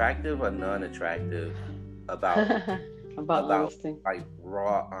attractive or non-attractive about About about honesty. like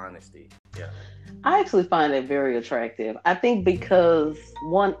raw honesty? Yeah. I actually find it very attractive. I think because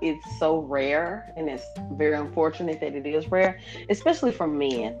one, it's so rare, and it's very unfortunate that it is rare, especially for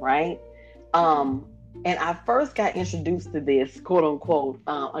men, right? Um, and I first got introduced to this, quote unquote,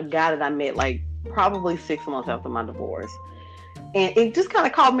 a guy that I met like probably 6 months after my divorce. And it just kind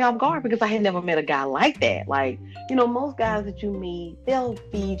of caught me off guard because I had never met a guy like that. Like, most guys that you meet, they'll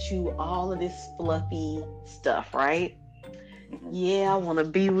feed you all of this fluffy stuff, right? Mhm. Yeah, I want to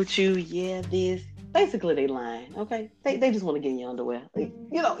be with you. Yeah, this. Basically, they lying. Okay, they just want to get in your underwear. Like,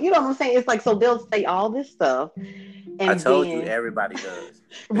 you know what I'm saying? It's like, so they'll say all this stuff, I and told you then everybody does.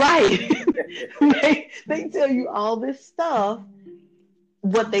 right, they tell you all this stuff,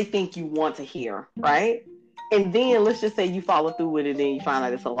 what they think you want to hear, right? And then let's just say you follow through with it, and you find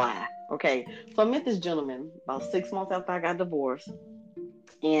out it's a lie. Okay, so I met this gentleman about 6 months after I got divorced,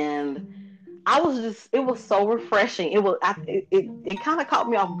 and it was so refreshing. It kind of caught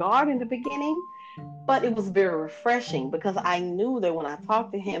me off guard in the beginning, but it was very refreshing because I knew that when I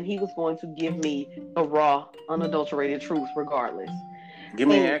talked to him, he was going to give me the raw, unadulterated truth, regardless. Give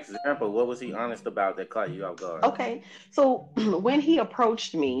me an And example. What was he honest about that caught you off guard? okay, so when he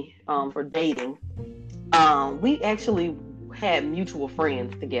approached me for dating, we actually had mutual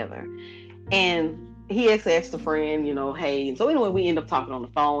friends together, and he actually asked a friend, hey. And so anyway, we ended up talking on the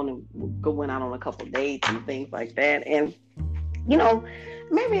phone and went out on a couple of dates and things like that. And you know,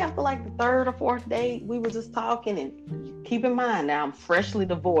 maybe after like the third or fourth date, we were just talking. And keep in mind, now I'm freshly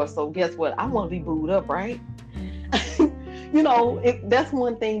divorced, so guess what? I want to be booed up, right? That's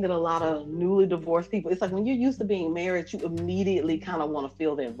one thing that a lot of newly divorced people, it's like when you're used to being married, you immediately kind of want to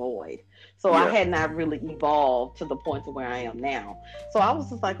fill that void. So I Yeah. had not really evolved to the point to where I am now. So I was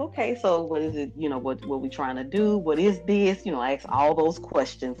just like, okay, so what is it, what we trying to do? What is this? I ask all those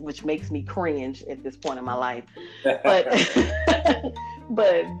questions, which makes me cringe at this point in my life. But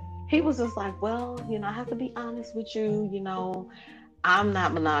but he was just like, well, I have to be honest with you, I'm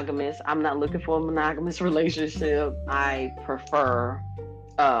not monogamous. I'm not looking for a monogamous relationship. I prefer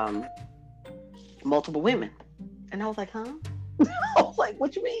um, multiple women. And I was like, huh? I was like,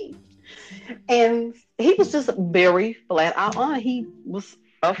 what you mean? And he was just very flat out on. He was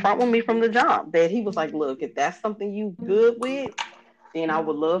upfront with me from the jump that he was like, look, if that's something you good with, then I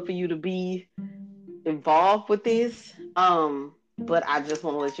would love for you to be involved with this. But I just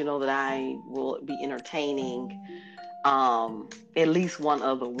want to let you know that I will be entertaining at least one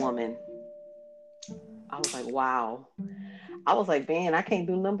other woman. I was like, wow. I was like, man, I can't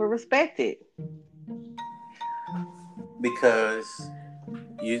do nothing but respect it. Because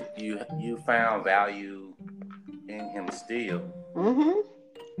you found value in him still,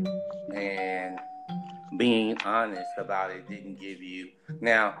 Mm-hmm. and being honest about it didn't give you.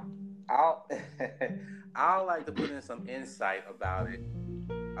 Now, I'll I'll like to put in some insight about it.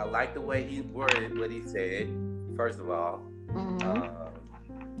 I like the way he worded what he said. First of all, Mm-hmm.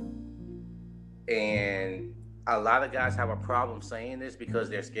 and a lot of guys have a problem saying this because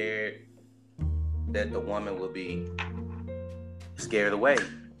they're scared that the woman will be scared away.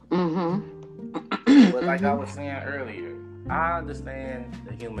 Mm-hmm. But like I Mm-hmm. was saying earlier, I understand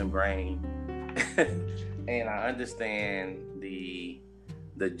the human brain, and I understand the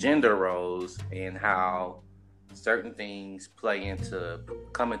gender roles and how certain things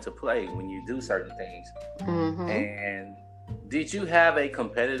come into play when you do certain things. Mm-hmm. And did you have a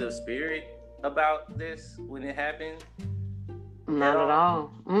competitive spirit about this when it happened at Not at all?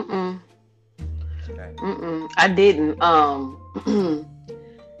 all. Mm-mm. Okay. Mm-mm. I didn't.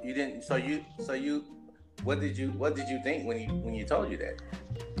 You didn't. So you. What did you think when you told you that?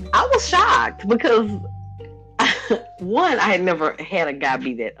 I was shocked because one, I had never had a guy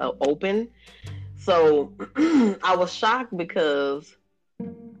be that open. So I was shocked because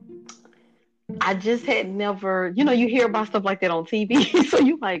I just had never, you hear about stuff like that on TV. So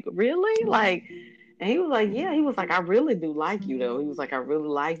you like, really? Like, and he was like, yeah, he was like, I really do like you though. He was like, I really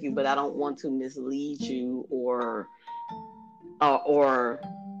like you, but I don't want to mislead you or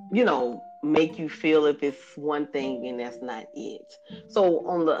make you feel if it's one thing and that's not it. So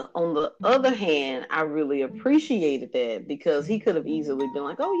on the other hand, I really appreciated that because he could have easily been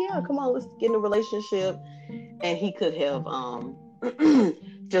like, oh yeah, come on, let's get in a relationship, and he could have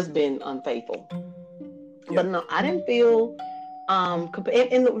just been unfaithful. But Yeah. no, I didn't feel and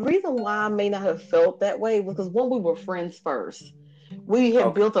the reason why I may not have felt that way was because when we were friends first, we had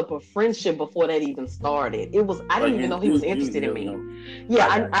Okay. built up a friendship before that even started. I Oh, didn't even you know he was you you interested in knew me. him. Yeah,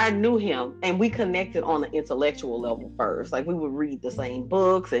 I got I knew him, and we connected on the intellectual level first. Like we would read the same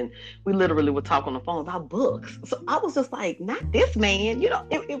books, and we literally would talk on the phone about books. So I was just like, not this man, so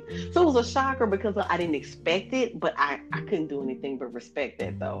it was a shocker because I didn't expect it, but I couldn't do anything but respect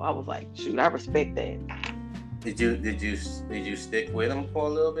that though. I was like, shoot, I respect that. Did you stick with him for a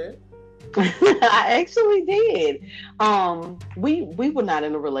little bit? I actually did. We were not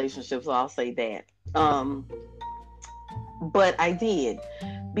in a relationship, so I'll say that. But I did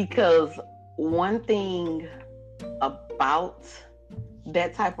because one thing about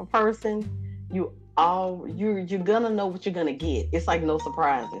that type of person, you're gonna know what you're gonna get. It's like no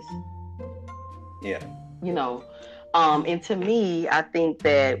surprises. Yeah. You know. And to me, I think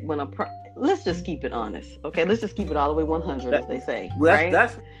that let's just keep it honest, okay? Let's just keep it all the way 100, as they say, right?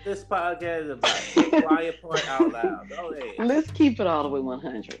 That's what this podcast is about. The quiet part out loud. Go ahead. Let's keep it all the way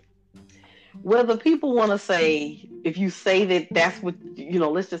 100. Whether people want to say, if you say that's what,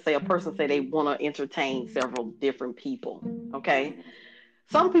 let's just say a person say they want to entertain several different people, okay?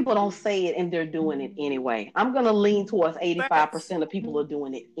 Some people don't say it and they're doing it anyway. I'm going to lean towards 85% of people are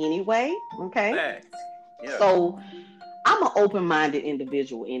doing it anyway, okay? Facts. Yeah. So I'm an open-minded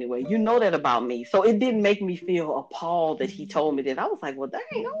individual anyway. You know that about me. So it didn't make me feel appalled that he told me that. I was like, well,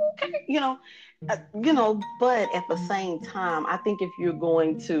 dang, okay, but at the same time, I think if you're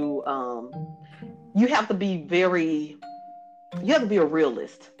going to, you have to be a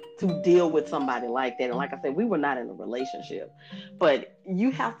realist to deal with somebody like that. And like I said, we were not in a relationship, but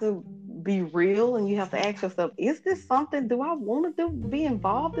you have to be real and you have to ask yourself, is this something, do I want to be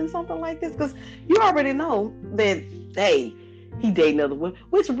involved in something like this? Because you already know that, hey, he dated other women,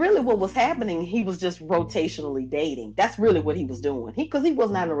 which really what was happening, he was just rotationally dating. That's really what he was doing. Because he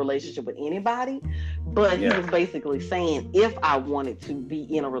was not in a relationship with anybody, but he was basically saying, if I wanted to be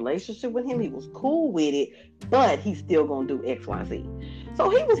in a relationship with him, he was cool with it, but he's still going to do X, Y, Z. So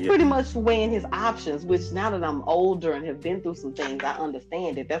he was pretty much weighing his options, which now that I'm older and have been through some things, I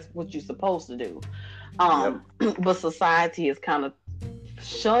understand that that's what you're supposed to do. But society has kind of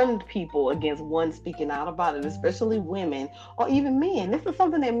shunned people against one speaking out about it, especially women or even men. This is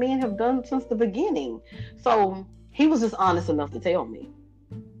something that men have done since the beginning. So he was just honest enough to tell me.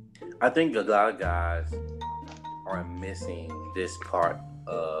 I think a lot of guys are missing this part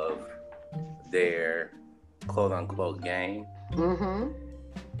of their quote unquote game. Mm-hmm.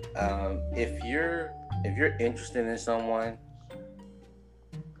 If you're interested in someone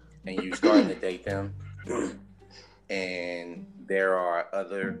and you're starting to date them and there are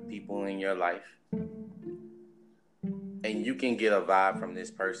other people in your life and you can get a vibe from this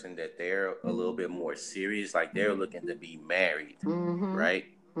person that they're a little bit more serious, like they're looking to be married, right?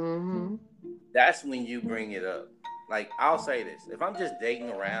 Mm-hmm. That's when you bring it up. Like, I'll say this, if I'm just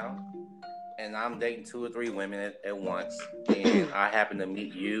dating around and I'm dating 2 or 3 women at once and I happen to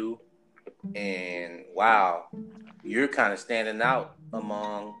meet you and wow, you're kind of standing out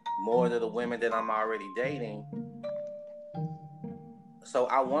among more of the women that I'm already dating. So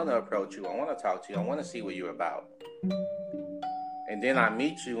I want to approach you. I want to talk to you. I want to see what you're about. And then I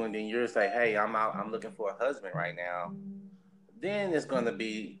meet you and then you're say, hey, I'm out. I'm looking for a husband right now. Then it's going to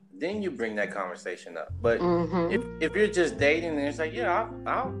be, then you bring that conversation up. But if you're just dating and it's like, yeah,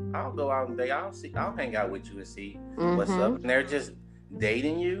 I'll go out and date. I'll hang out with you and see what's up. And they're just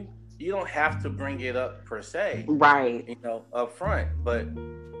dating you. You don't have to bring it up per se, right? Up front. But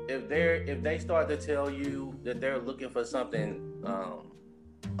if they start to tell you that they're looking for something,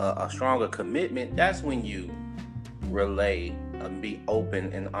 a stronger commitment, that's when you relay and be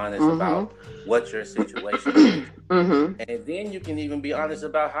open and honest about what your situation is. And then you can even be honest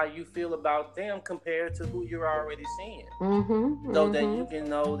about how you feel about them compared to who you're already seeing. So that you can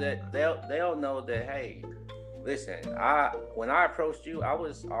know that they'll know that, hey, listen, when I approached you, I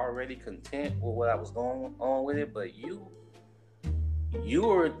was already content with what I was going on with it, but you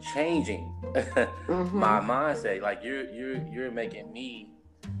were changing my mindset. Like you're making me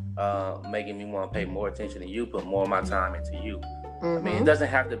want to pay more attention to you, put more of my time into you. I mean, it doesn't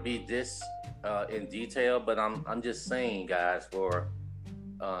have to be this in detail, but I'm just saying, guys, for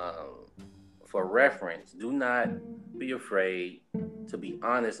reference, do not be afraid to be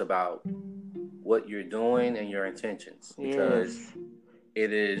honest about what you're doing and your intentions, because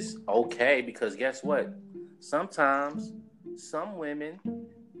it is okay. Because guess what? Sometimes some women,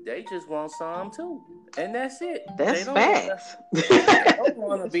 they just want some too, and that's it. That's facts. They don't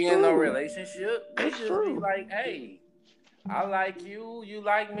want to be in no relationship. They just be like, hey, I like you, you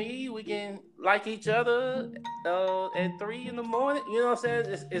like me, we can like each other at 3 a.m. You know what I'm saying?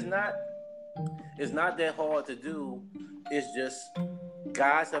 It's not that hard to do. It's just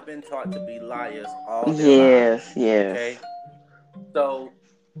guys have been taught to be liars all their lives. Yes. Okay? So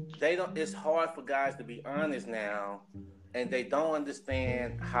it's hard for guys to be honest now, and they don't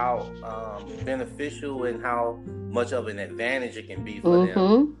understand how beneficial and how much of an advantage it can be for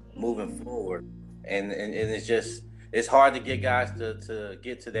them moving forward. And it's hard to get guys to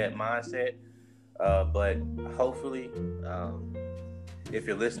get to that mindset. But hopefully, if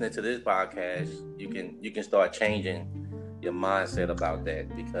you're listening to this podcast, you can start changing your mindset about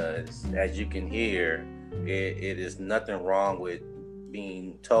that, because as you can hear, it is nothing wrong with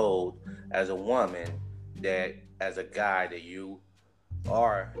being told as a woman that as a guy that you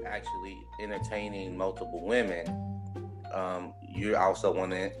are actually entertaining multiple women, you also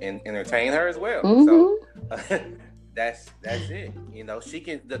want to entertain her as well. So that's it. You know, she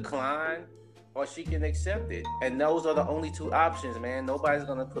can decline or she can accept it, and those are the only two options, man. Nobody's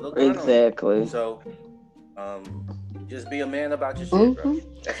gonna put a gun on you. So, just be a man about your shit, bro.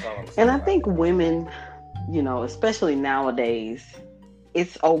 That's all I'm saying. And I think women, you know, especially nowadays,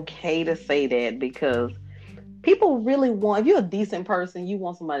 it's okay to say that because people really want, if you're a decent person, you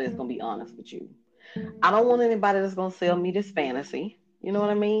want somebody that's going to be honest with you. I don't want anybody that's going to sell me this fantasy. You know what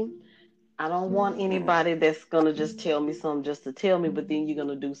I mean? I don't want anybody that's going to just tell me something just to tell me, but then you're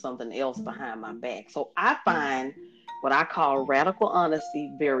going to do something else behind my back. So I find what I call radical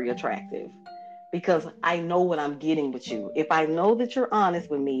honesty very attractive because I know what I'm getting with you. If I know that you're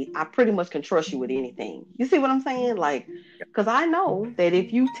honest with me, I pretty much can trust you with anything. You see what I'm saying? Like, because I know that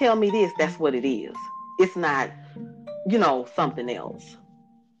if you tell me this, that's what it is. It's not, you know, something else.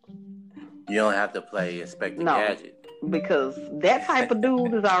 You don't have to play Inspector Gadget. Because that type of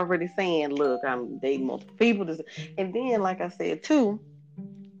dude is already saying, look, I'm dating multiple people. And then, like I said, too,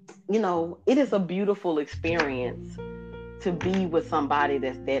 you know, it is a beautiful experience to be with somebody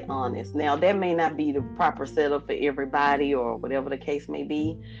that's that honest. Now, that may not be the proper setup for everybody or whatever the case may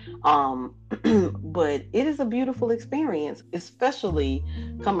be. But it is a beautiful experience, especially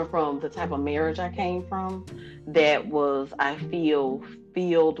coming from the type of marriage I came from that was, I feel,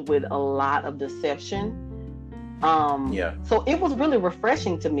 filled with a lot of deception. So it was really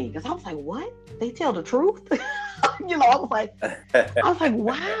refreshing to me because I was like, what? They tell the truth? You know, I was like,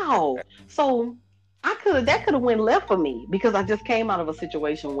 wow. So that could have went left for me because I just came out of a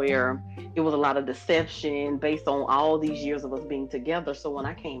situation where it was a lot of deception based on all these years of us being together. So when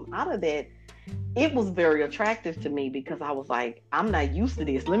I came out of that, it was very attractive to me because I was like, I'm not used to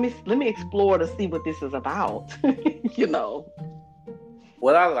this. Let me explore to see what this is about. You know.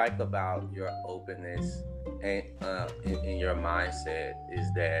 What I like about your openness and in your mindset is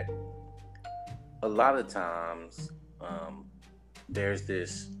that a lot of times there's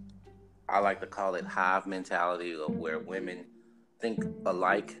this, I like to call it hive mentality, of where women think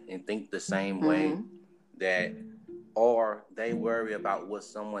alike and think the same way, that, or they worry about what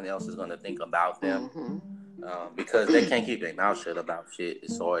someone else is going to think about them, because they can't keep their mouth shut about shit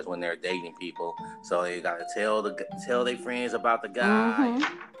as far as when they're dating people. So they got to tell their friends about the guy.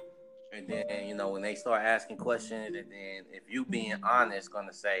 And then, you know, when they start asking questions, and then if you being honest,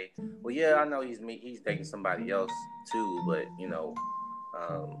 gonna say, well, yeah, I know he's dating somebody else too, but you know,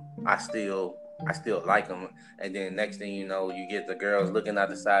 I still like him. And then next thing you know, you get the girls looking out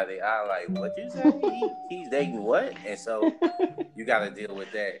the side of their eye like, what you say? He's dating what? And so you got to deal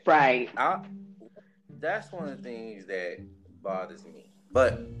with that. Right. That's one of the things that bothers me.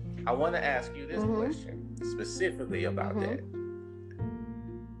 But I want to ask you this question specifically about that.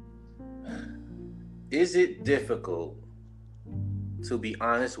 Is it difficult to be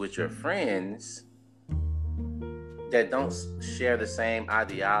honest with your friends that don't share the same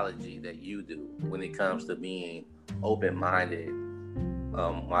ideology that you do when it comes to being open-minded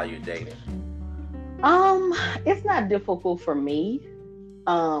while you're dating? It's not difficult for me,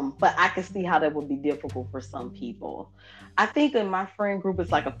 but I can see how that would be difficult for some people. I think in my friend group,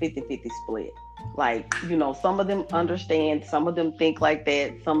 it's like a 50-50 split. Like, you know, some of them understand, some of them think like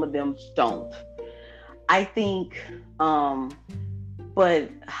that, some of them don't. I think, but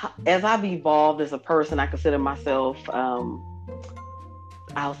as I've evolved as a person, I consider myself, I'll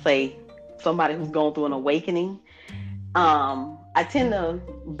say, somebody who's going through an awakening. I tend to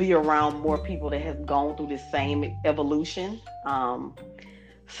be around more people that have gone through the same evolution.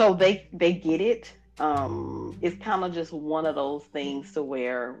 So they get it. It's kind of just one of those things to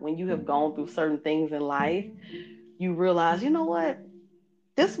where when you have gone through certain things in life, you realize, you know what?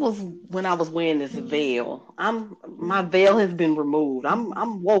 This was when I was wearing this veil. My veil has been removed.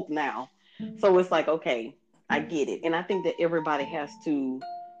 I'm woke now. So it's like, okay, I get it. And I think that everybody has to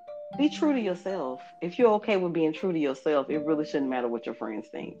be true to yourself. If you're okay with being true to yourself, it really shouldn't matter what your friends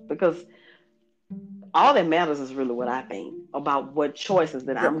think, because all that matters is really what I think about what choices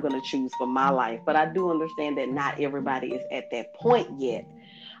that I'm going to choose for my life. But I do understand that not everybody is at that point yet.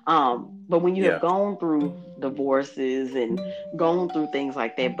 But when you have gone through divorces and gone through things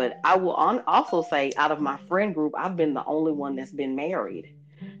like that, but I will also say, out of my friend group, I've been the only one that's been married.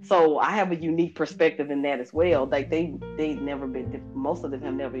 So I have a unique perspective in that as well. Like they've never been, most of them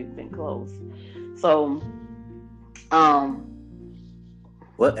have never even been close. So,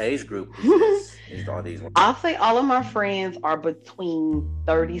 what age group is all these ones? I'll say all of my friends are between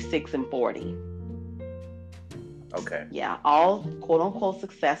 36 and 40. Okay. Yeah, all quote unquote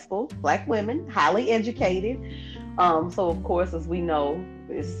successful Black women, highly educated, So of course, as we know,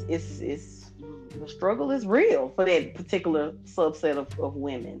 it's the struggle is real for that particular subset of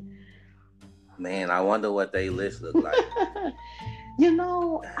women. Man, I wonder what they list look like.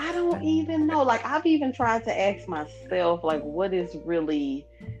 I don't even know. Like, I've even tried to ask myself, like, what is really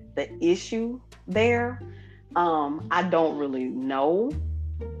the issue there? I don't really know.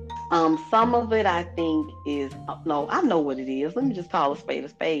 Some of it I think is no, I know what it is. Let me just call a spade a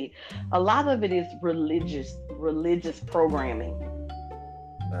spade. A lot of it is religious programming.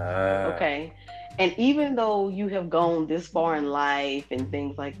 Ah, Okay. And even though you have gone this far in life and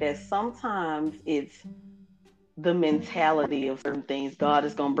things like that, sometimes it's the mentality of certain things. God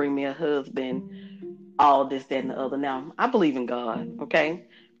is going to bring me a husband, all this, that, and the other. Now, I believe in God, okay?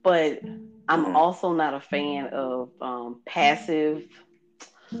 But I'm mm-hmm. also not a fan of passive,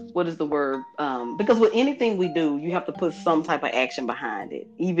 what is the word? Because with anything we do, you have to put some type of action behind it,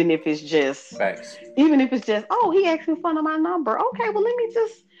 Facts. even if it's just, oh, he asked me for my number. Okay, well, let me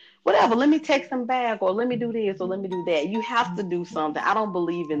just, whatever, let me text him back, or let me do this, or let me do that. You have to do something. I don't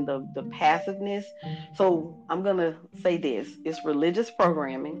believe in the passiveness. So I'm gonna say this: it's religious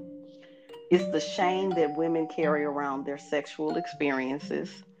programming. It's the shame that women carry around their sexual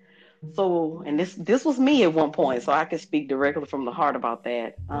experiences. So, and this was me at one point, so I can speak directly from the heart about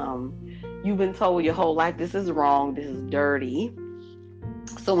that. You've been told your whole life this is wrong, this is dirty.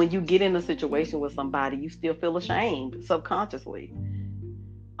 So when you get in a situation with somebody, you still feel ashamed subconsciously.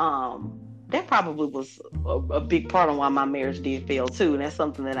 That probably was a big part of why my marriage did fail too, and that's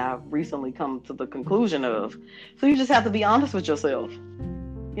something that I've recently come to the conclusion of. So you just have to be honest with yourself.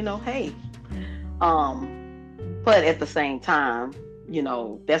 Hey, um, but at the same time,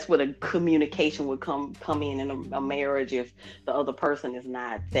 that's where the communication would come in a marriage if the other person is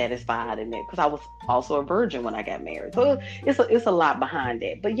not satisfied in it. Because I was also a virgin when I got married, so it's a lot behind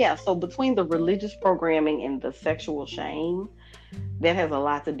that. But yeah, so between the religious programming and the sexual shame, that has a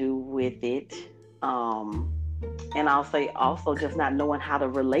lot to do with it. Um, and I'll say also just not knowing how to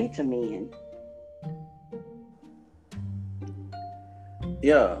relate to men.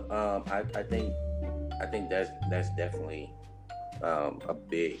 Yeah, I think that's definitely a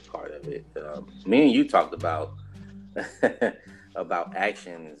big part of it. Me and you talked about about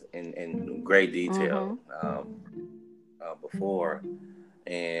actions in great detail Mm-hmm. before,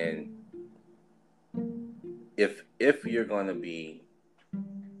 and if you're going to be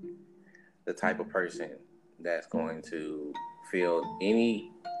the type of person that's going to feel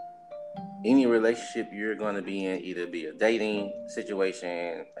any relationship you're going to be in, either be a dating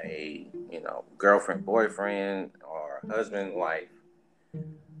situation, a girlfriend, boyfriend, or husband, wife,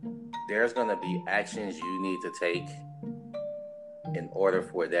 there's going to be actions you need to take in order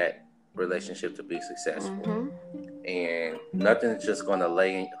for that relationship to be successful. Mm-hmm. And nothing's just going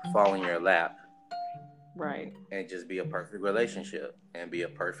to fall in your lap Right. and just be a perfect relationship and be a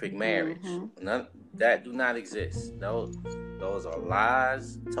perfect marriage. Mm-hmm. None that do not exist. Those are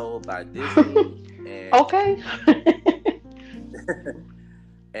lies told by Disney, and Okay.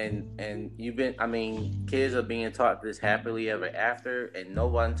 and you've been. I mean, kids are being taught this happily ever after, and no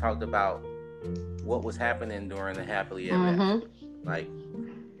one talked about what was happening during the happily ever after. Mm-hmm. Like,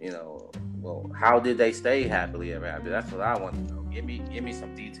 well, how did they stay happily ever after? That's what I want to know. Give me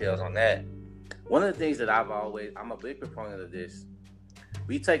some details on that. One of the things that I'm a big proponent of this.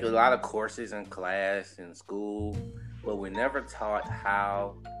 We take a lot of courses in class in school, but we're never taught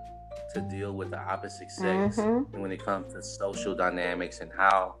how to deal with the opposite sex Mm-hmm. when it comes to social dynamics and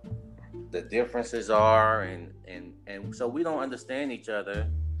how the differences are, and so we don't understand each other,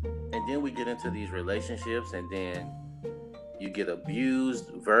 and then we get into these relationships, and then you get abused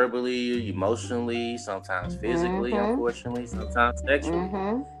verbally, emotionally, sometimes physically, Mm-hmm. unfortunately, sometimes sexually,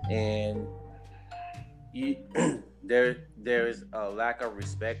 Mm-hmm. and you there is a lack of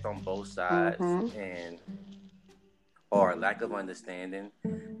respect on both sides, Mm-hmm. and or a lack of understanding,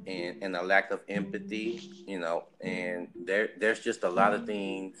 and a lack of empathy, and there's just a lot of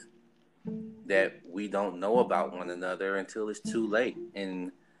things that we don't know about one another until it's too late,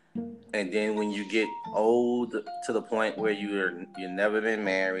 and then when you get old to the point where you've never been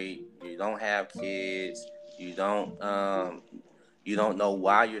married, you don't have kids, you don't know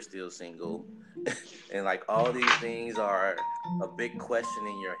why you're still single, and like all these things are a big question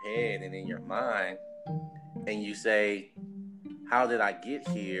in your head and in your mind, and you say, how did I get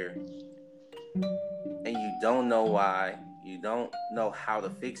here? And you don't know why, you don't know how to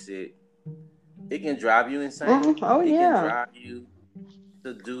fix it. It can drive you insane. Mm-hmm. Oh It can yeah. drive you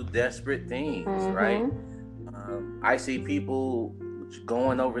to do desperate things, right? Mm-hmm. I see people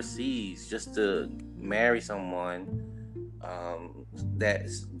going overseas just to marry someone,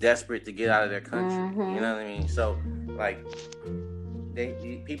 that's desperate to get out of their country. Mm-hmm. You know what I mean? So like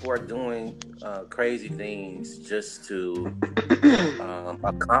people are doing crazy things just to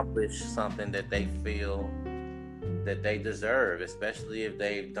accomplish something that they feel that they deserve, especially if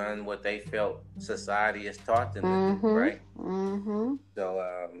they've done what they felt society has taught them to do, right? Mm-hmm. So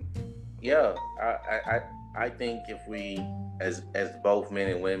yeah, I think if we as both men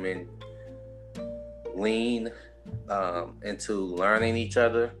and women lean into learning each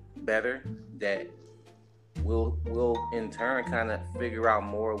other better, that we'll in turn kind of figure out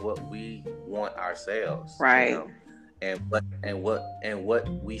more what we want ourselves, right? You know, and what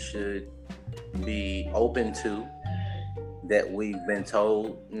we should be open to that we've been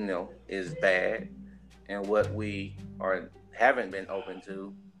told, you know, is bad, and what we haven't been open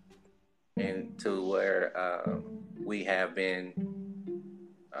to, and to where we have been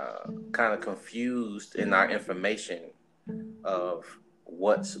kind of confused in our information of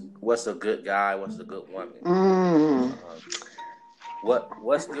what's a good guy, what's a good woman.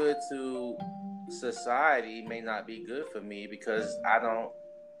 What's good to society may not be good for me because I don't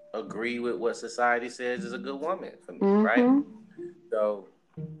agree with what society says is a good woman for me, right? So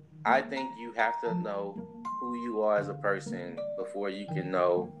I think you have to know who you are as a person before you can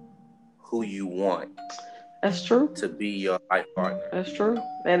know who you want. That's true. To be your life partner. That's true.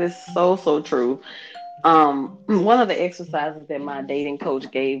 That is so true. One of the exercises that my dating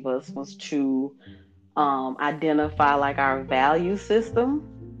coach gave us was to identify like our value system.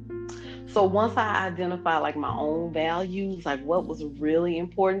 So once I identified like my own values, like what was really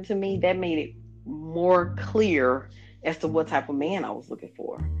important to me, that made it more clear as to what type of man I was looking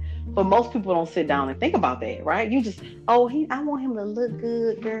for. But most people don't sit down and think about that, right? You just, I want him to look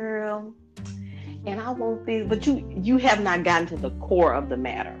good, girl, and I want this, but you have not gotten to the core of the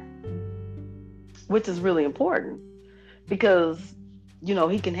matter, which is really important because he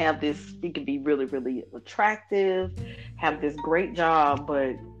can be really, really attractive, have this great job,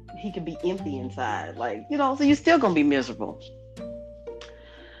 but he can be empty inside, like, so you're still gonna be miserable.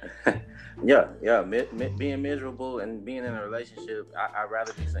 yeah, being miserable and being in a relationship, I'd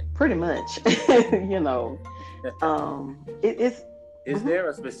rather be single. Pretty much. It's is there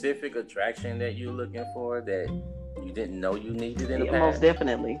a specific attraction that you're looking for that you didn't know you needed in the past? Most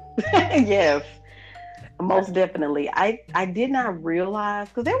definitely. Yes. Most definitely. I did not realize,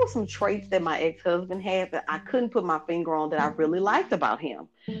 because there were some traits that my ex-husband had that I couldn't put my finger on that I really liked about him.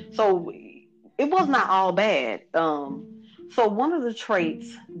 So it was not all bad. So one of the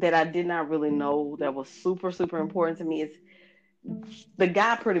traits that I did not really know that was super, super important to me is the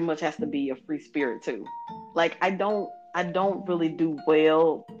guy pretty much has to be a free spirit too. Like I don't really do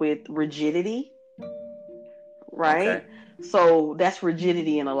well with rigidity. Right? Okay. So that's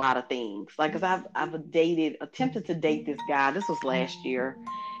rigidity in a lot of things. Like, cause I've attempted to date this guy. This was last year,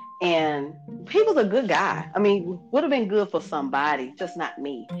 and he was a good guy. I mean, would have been good for somebody, just not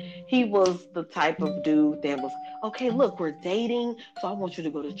me. He was the type of dude that was, okay, look, we're dating, so I want you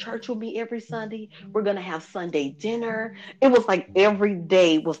to go to church with me every Sunday. We're gonna have Sunday dinner. It was like every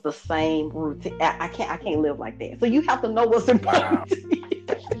day was the same routine. I can't live like that. So you have to know what's important to me.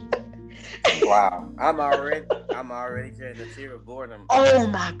 Wow, I'm already getting a tear of boredom. Oh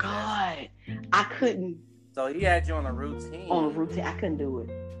my God, I couldn't. So he had you on a routine. I couldn't do it.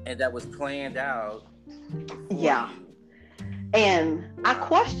 And that was planned out. Yeah. And I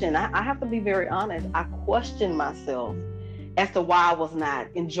question. I have to be very honest. I questioned myself as to why I was not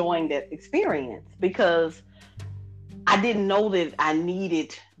enjoying that experience, because I didn't know that I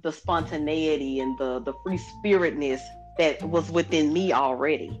needed the spontaneity and the free spiritness that was within me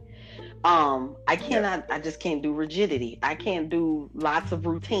already. I just can't do rigidity. I can't do lots of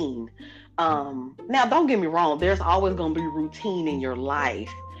routine. Now don't get me wrong, there's always going to be routine in your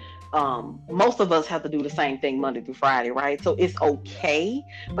life. Most of us have to do the same thing Monday through Friday, right? So it's okay,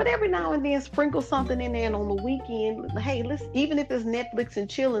 but every now and then sprinkle something in there, and on the weekend, hey, even if it's Netflix and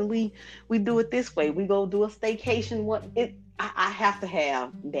chilling, we do it this way. We go do a staycation. I have to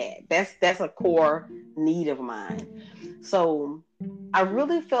have that. That's a core need of mine. So I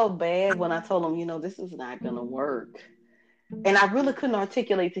really felt bad when I told him, this is not going to work. And I really couldn't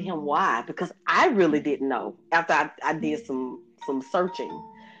articulate to him why, because I really didn't know after I did some searching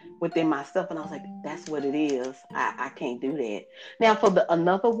within myself. And I was like, that's what it is. I can't do that. Now for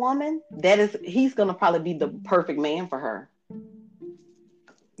another woman, he's going to probably be the perfect man for her.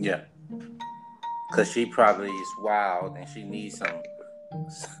 Yeah. Because she probably is wild and she needs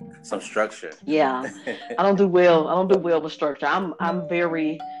some structure. Yeah. I don't do well with structure. I'm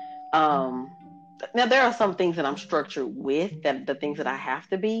very now there are some things that I'm structured with, that the things that I have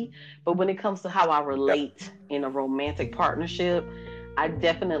to be, but when it comes to how I Yep. relate in a romantic partnership, I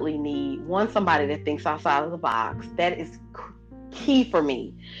definitely need one, somebody that thinks outside of the box. That is key for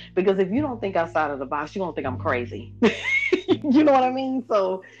me, because if you don't think outside of the box, you're gonna think I'm crazy. You know what I mean?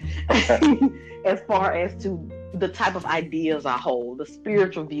 So, as far as to the type of ideas I hold, the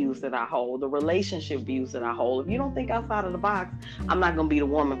spiritual views that I hold, the relationship views that I hold, if you don't think outside of the box, I'm not gonna be the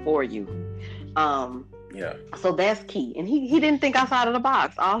woman for you. Um, Yeah. so that's key. And he didn't think outside of the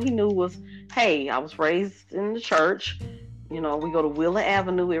box. All he knew was, hey, I was raised in the church. You know, we go to Wheeler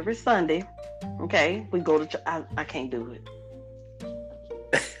Avenue every Sunday. Okay, we go to I can't do it.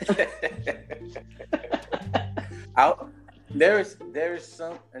 I, there's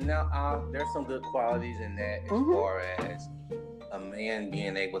some, and now there's some good qualities in that, as Mm-hmm. far as a man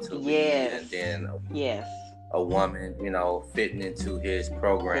being able to lead, Yes. and then Yes. a woman, fitting into his Yes.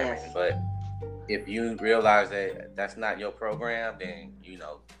 programming. But if you realize that that's not your program, then you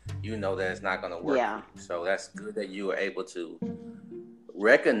know that it's not going to work for Yeah. you. So that's good that you are able to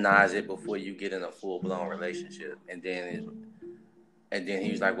recognize it before you get in a full blown relationship, and then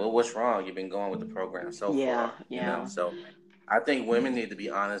he was like, "Well, what's wrong? You've been going with the program so Yeah. far, Yeah. So I think women need to be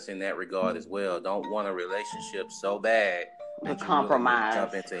honest in that regard as well. Don't want a relationship so bad The that you willing to compromise.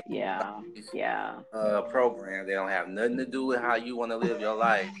 jump into Yeah. Yeah. a program that don't have nothing to do with how you want to live your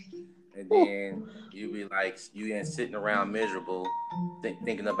life, and then you be like you ain't sitting around miserable,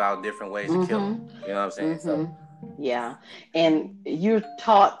 thinking about different ways to kill them. Mm-hmm. You know what I'm saying? So Mm-hmm. Yeah. And you're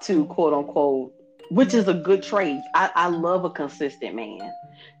taught to, quote unquote, which is a good trait. I love a consistent man.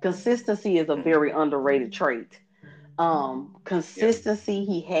 Consistency is a mm, very underrated trait. yeah, Consistency,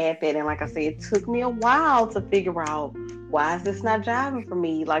 he had that, and like I said, it took me a while to figure out, why is this not jiving for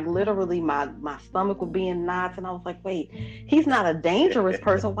me. Like, literally, my stomach would be in knots, and I was like, wait, he's not a dangerous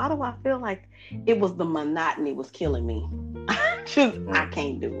person. Why do I feel like it was the monotony was killing me? I mm.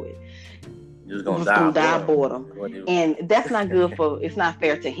 can't do it. You're just gonna Was die gonna of die of boredom. boredom. Is what you- And that's not good for, it's not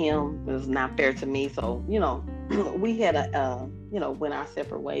fair to him, it's not fair to me. So, we had went our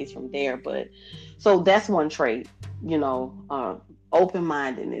separate ways from there. But so that's one trait, you know uh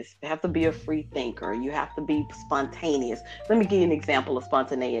open-mindedness. You have to be a free thinker, you have to be spontaneous. Let me give you an example of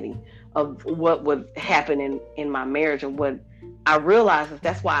spontaneity, of what would happen in my marriage, and what I realized is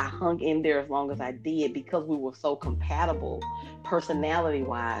that's why I hung in there as long as I did, because we were so compatible personality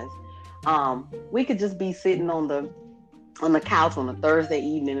wise. We could just be sitting on the couch on a Thursday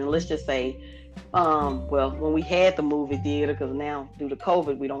evening, and let's just say, well, when we had the movie theater, because now due to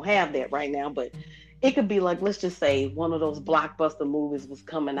COVID we don't have that right now, but it could be like, let's just say one of those blockbuster movies was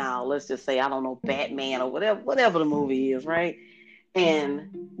coming out. Let's just say, I don't know, Batman or whatever the movie is, right? And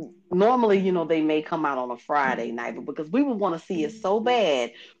normally, they may come out on a Friday night, but because we would want to see it so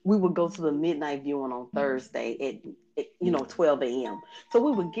bad, we would go to the midnight viewing on Thursday at 12 a.m. So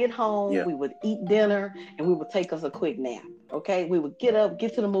we would get home, yeah. we would eat dinner, and we would take us a quick nap. Okay, we would get up,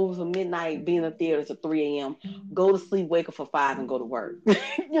 get to the movies at midnight, be in the theaters at 3 a.m., go to sleep, wake up for 5, and go to work.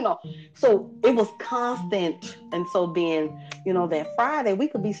 you know, so it was constant. And so then, that Friday, we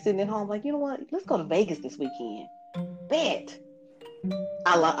could be sitting at home like, you know what, let's go to Vegas this weekend. Bet.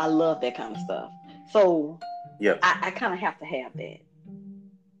 I love that kind of stuff. So Yeah, I kind of have to have that.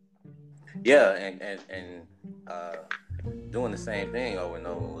 yeah, and uh, doing the same thing over and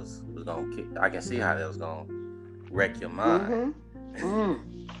over was gonna kick. I can see how that was gonna wreck your mind. Mm-hmm.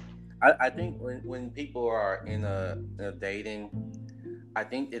 Mm. I think when people are in a dating, I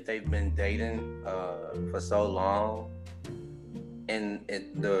think that they've been dating for so long, and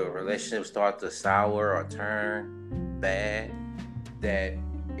the relationship start to sour or turn bad, that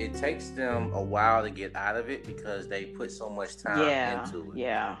it takes them a while to get out of it because they put so much time Yeah. into it.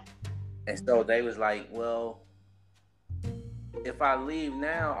 Yeah. And so they was like, well, if I leave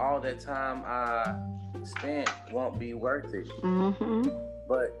now, all that time I spent won't be worth it. Mm-hmm.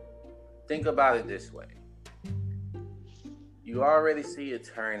 But think about it this way. You already see it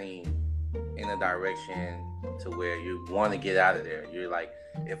turning in a direction to where you want to get out of there. You're like,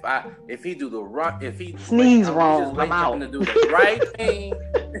 if he do the wrong, if he Sneeze I'm just wrong, I'm waiting for him out. to do the right thing.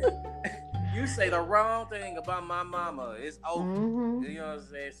 You say the wrong thing about my mama, it's over. Mm-hmm. You know what I'm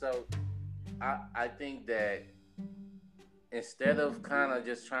saying? So I think that instead of kind of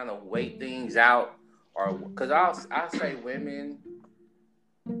just trying to wait things out, or because I'll say women,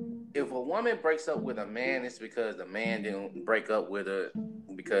 if a woman breaks up with a man, it's because the man didn't break up with her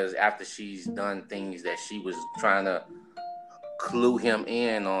because after she's done things that she was trying to clue him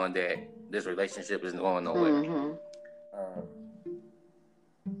in on, that this relationship isn't going nowhere. Mm-hmm.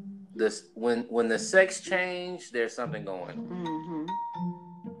 This when the sex change, there's something going on. Mm-hmm.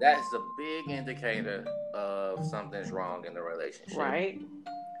 that's a big indicator of something's wrong in the relationship. Right.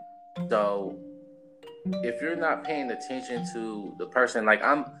 So if you're not paying attention to the person, like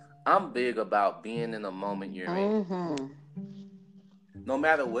I'm big about being in the moment you're in. Mm-hmm. No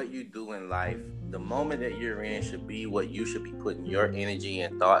matter what you do in life, the moment that you're in should be what you should be putting your energy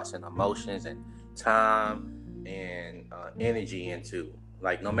and thoughts and emotions and time and energy into.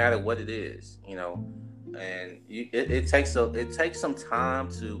 Like no matter what it is, you know, and it takes some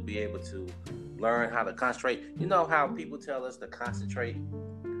time to be able to learn how to concentrate. You know how people tell us to concentrate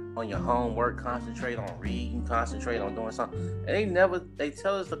on your homework, concentrate on reading, concentrate on doing something. And they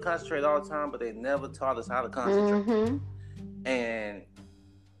tell us to concentrate all the time, but they never taught us how to concentrate. Mm-hmm. And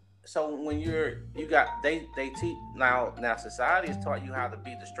so when you got they teach now society has taught you how to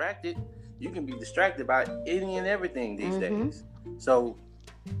be distracted. You can be distracted by any and everything these days. So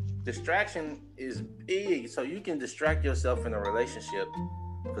distraction is big. So you can distract yourself in a relationship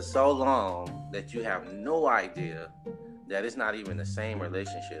for so long that you have no idea that it's not even the same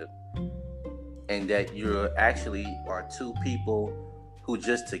relationship, and that you're actually are two people who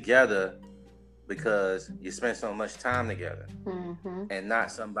just together because you spend so much time together, and not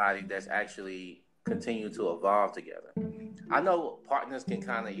somebody that's actually continue to evolve together. I know partners can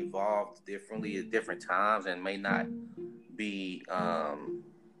kind of evolve differently at different times and may not be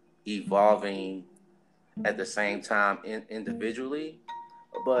evolving at the same time individually,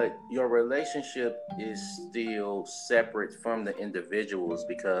 but your relationship is still separate from the individuals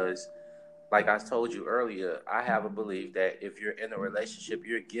because, like I told you earlier, I have a belief that if you're in a relationship,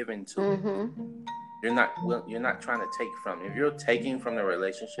 you're giving to. You're not trying to take from. If you're taking from the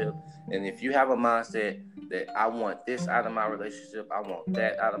relationship, and if you have a mindset that I want this out of my relationship, I want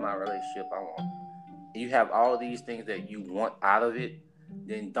that out of my relationship, you have all these things that you want out of it,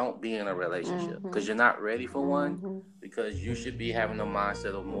 then don't be in a relationship because you're not ready for one, because you should be having a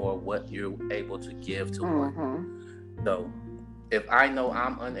mindset of more what you're able to give to one. So if I know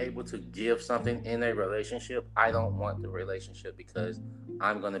I'm unable to give something in a relationship, I don't want the relationship because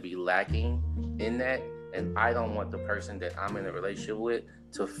I'm going to be lacking in that. And I don't want the person that I'm in a relationship with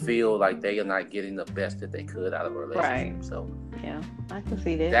to feel like they are not getting the best that they could out of a relationship. Right. So yeah, I can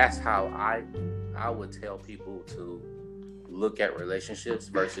see that. That's how I would tell people to look at relationships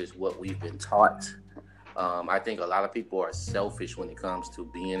versus what we've been taught. I think a lot of people are selfish when it comes to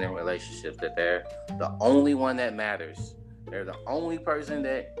being in relationships, that they're the only one that matters. They're the only person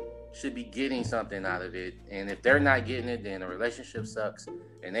that should be getting something out of it. And if they're not getting it, then the relationship sucks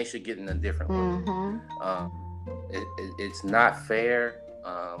and they should get in a different way. It's not fair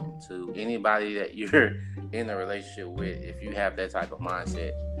to anybody that you're in a relationship with if you have that type of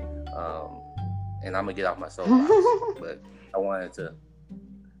mindset. And I'm going to get off my soapbox, but I wanted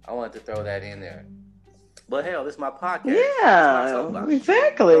to throw that in there. But hell, this is my podcast. Yeah,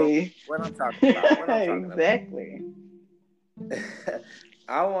 exactly. So what I'm talking about. Exactly.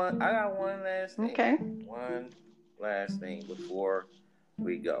 I got one last thing. Okay. One last thing before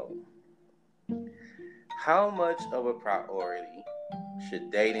we go. How much of a priority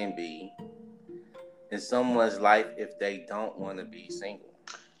should dating be in someone's life if they don't want to be single?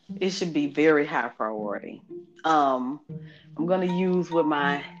 It should be very high priority. I'm going to use what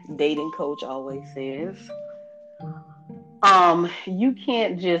my dating coach always says. You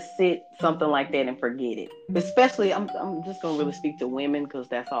can't just sit something like that and forget it. Especially, I'm just gonna really speak to women because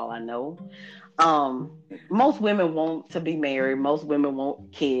that's all I know. Most women want to be married. Most women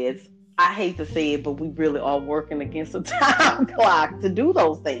want kids. I hate to say it, but we really are working against the time clock to do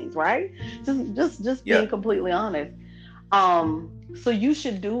those things, right? Just being completely honest. So you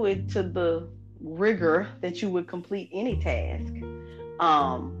should do it to the rigor that you would complete any task.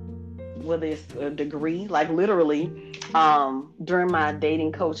 Um, whether it's a degree, like literally, during my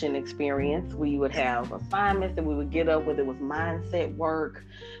dating coaching experience, we would have assignments that we would get up, whether it was mindset work,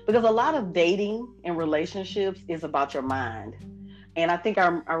 because a lot of dating and relationships is about your mind. And I think I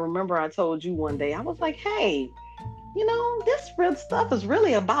remember I told you one day, I was like, hey, this real stuff is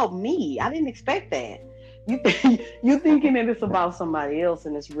really about me. I didn't expect that. You thinking that it's about somebody else,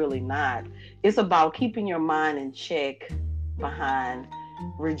 and it's really not. It's about keeping your mind in check behind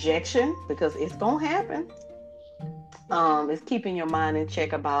rejection, because it's gonna happen. It's keeping your mind in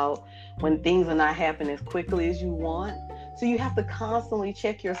check about when things are not happening as quickly as you want. So you have to constantly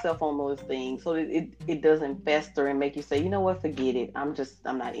check yourself on those things so that it doesn't fester and make you say, you know what, forget it. I'm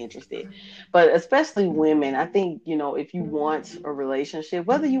not interested. But especially women, I think, if you want a relationship,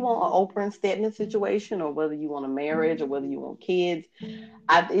 whether you want an Oprah and Stedman situation or whether you want a marriage or whether you want kids,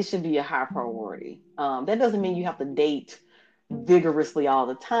 it should be a high priority. That doesn't mean you have to date vigorously all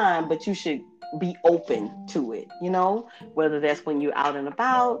the time, but you should be open to it, whether that's when you're out and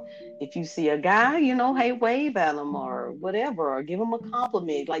about. If you see a guy, hey, wave at him or whatever, or give him a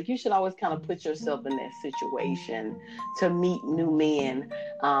compliment. Like, you should always kind of put yourself in that situation to meet new men.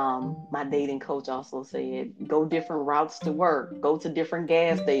 My dating coach also said, go different routes to work, go to different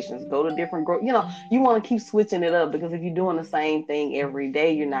gas stations, go to different, you want to keep switching it up, because if you're doing the same thing every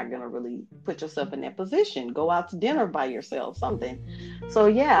day, you're not going to really put yourself in that position. Go out to dinner by yourself, something. So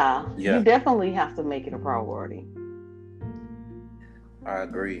yeah, you Yeah, definitely have to make it a priority. I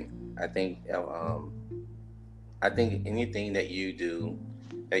agree. I think I think anything that you do,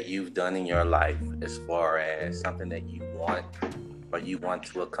 that you've done in your life, as far as something that you want or you want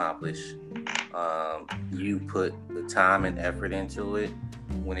to accomplish, you put the time and effort into it.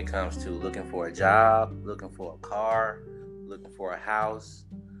 When it comes to looking for a job, looking for a car, looking for a house,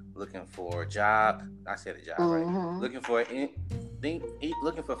 looking for a job. I said a job, right? Mm-hmm. Looking for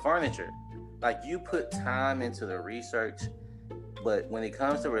looking for furniture. Like, you put time into the research, but when it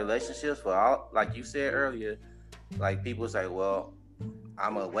comes to relationships, for all, like you said earlier, like, people say, "Well,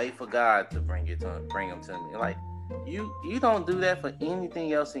 I'm gonna wait for God to bring them to me." Like, you don't do that for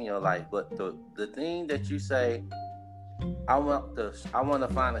anything else in your life. But the thing that you say, I want to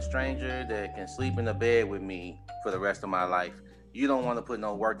find a stranger that can sleep in the bed with me for the rest of my life. You don't want to put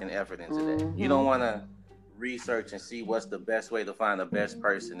no work and effort into that. You don't Mm-hmm. want to research and see what's the best way to find the best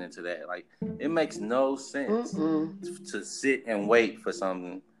person into that. Like, it makes no sense Mm-mm. to sit and wait for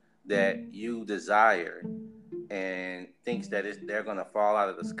something that you desire and thinks that they're gonna fall out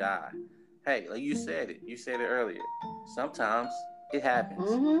of the sky. Hey, like you said it earlier. Sometimes it happens,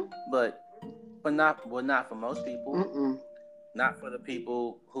 Mm-hmm. but not for most people. Mm-mm. Not for the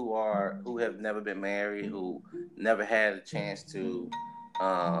people who have never been married, who never had a chance to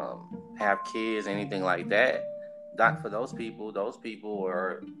have kids, anything like that. Not for those people. Those people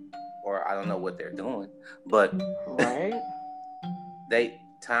are, or I don't know what they're doing, but Right. they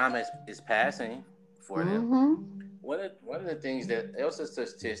time is passing for them. Mm-hmm. One of the things that, there was a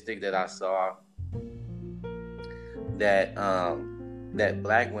statistic that I saw that that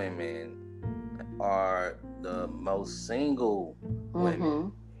black women are the most single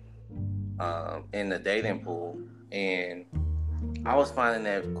women Mm-hmm. in the dating pool, and I was finding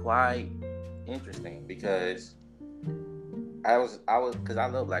that quite interesting because because I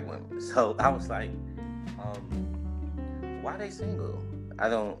love black women, so I was like, why they single? I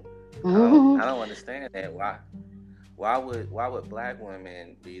don't Mm-hmm. I don't understand that. Why would black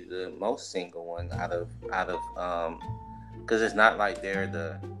women be the most single one out of because it's not like they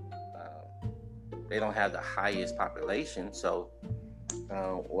don't have the highest population, so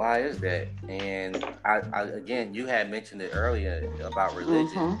why is that? And again, you had mentioned it earlier about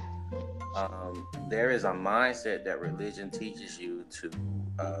religion. Mm-hmm. There is a mindset that religion teaches you to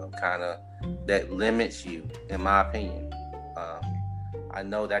kind of, that limits you, in my opinion. I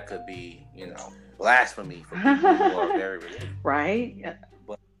know that could be, blasphemy for people who are very religious, Right.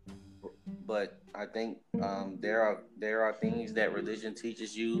 but I think there are things that religion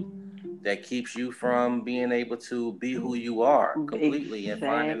teaches you that keeps you from being able to be who you are completely and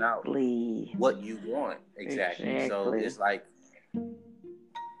finding out Exactly. what you want exactly. So Exactly. it's like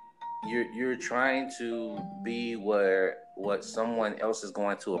you're trying to be what someone else is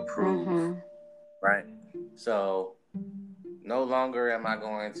going to approve, Mm-hmm. right? So no longer am I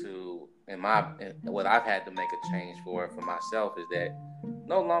going to, what I've had to make a change for myself is that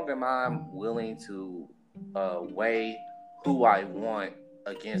no longer am I willing to weigh who I want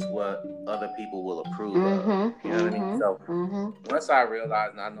against what other people will approve of. Mm-hmm. You know what I mean? So Mm-hmm. Mm-hmm. once I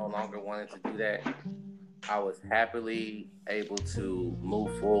realized I no longer wanted to do that, I was happily able to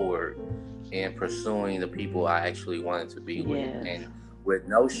move forward in pursuing the people I actually wanted to be with, Yes. and with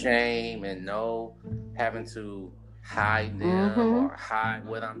no shame and no having to hide them Mm-hmm. or hide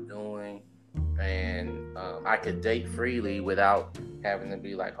what I'm doing. And I could date freely without having to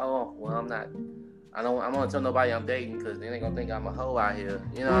be like, oh, well, I don't want to tell nobody I'm dating because then they're gonna think I'm a hoe out here.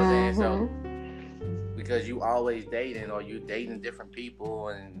 You know what I'm saying? So Mm-hmm. because you always dating, or you dating different people,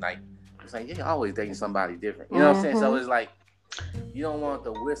 and like, it's like, yeah, you're always dating somebody different. You know what I'm saying? So Mm-hmm. it's like, you don't want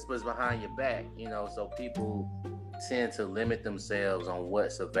the whispers behind your back, so people tend to limit themselves on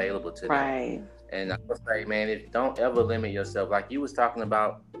what's available to them. Right. And I would say, man, don't ever limit yourself. Like you was talking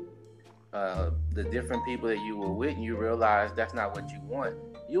about the different people that you were with, and you realize that's not what you want.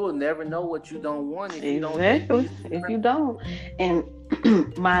 You will never know what you don't want if you don't date Exactly. these If different you people. don't.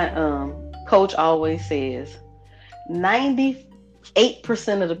 And my coach always says 98%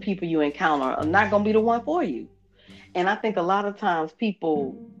 of the people you encounter are not gonna be the one for you. And I think a lot of times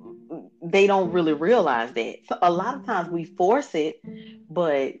people, they don't really realize that. So a lot of times we force it,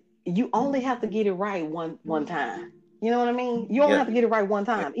 but you only have to get it right one time. You know what I mean? You only Yeah. have to get it right one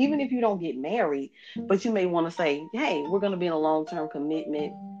Yeah. time. Even if you don't get married, but you may want to say, hey, we're going to be in a long-term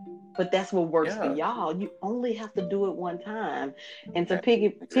commitment, but that's what works for Yeah. y'all. You only have to do it one time. And to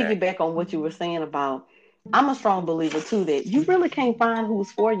Exactly. piggyback on what you were saying about, I'm a strong believer too that you really can't find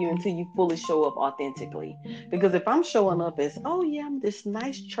who's for you until you fully show up authentically. Because if I'm showing up as, oh yeah, I'm this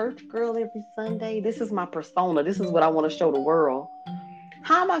nice church girl every Sunday, this is my persona, this is what I want to show the world.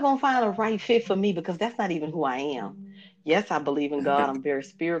 How am I going to find a right fit for me? Because that's not even who I am. Yes, I believe in God. I'm very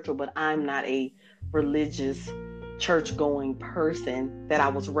spiritual, but I'm not a religious, church going person that I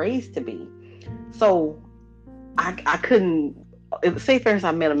was raised to be. So I couldn't, say for instance,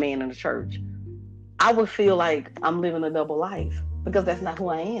 I met a man in the church. I would feel like I'm living a double life because that's not who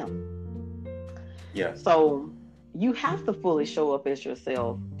I am. Yeah. So you have to fully show up as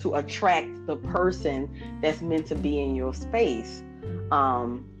yourself to attract the person that's meant to be in your space.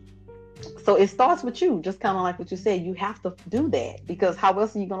 Um, So it starts with you, just kind of like what you said. You have to do that because how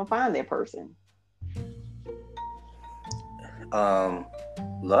else are you going to find that person? Um,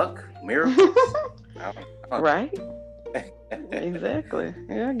 luck, miracles. I Right? don't know. Exactly.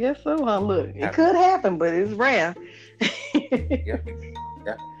 Yeah, I guess so. Huh? Look, it Happen. could happen, but it's rare. Yeah.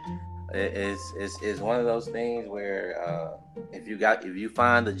 Yeah. It's one of those things where if you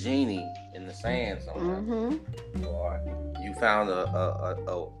find a genie in the sand somewhere, Mm-hmm. or you found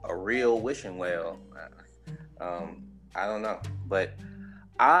a real wishing well, um, I don't know, but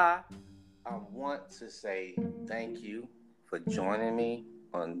I I want to say thank you for joining me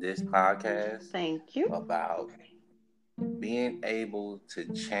on this podcast Thank you. about being able to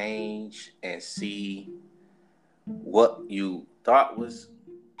change and see what you thought was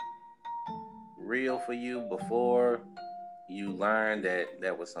real for you before you learned that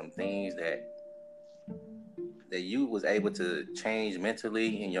there was some things that you was able to change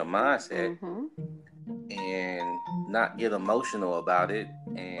mentally in your mindset Mm-hmm. and not get emotional about it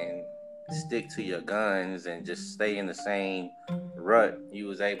and stick to your guns and just stay in the same rut. You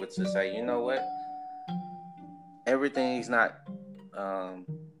was able to say, you know what, everything's not um,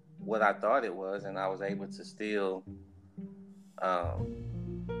 what I thought it was, and I was able to still um,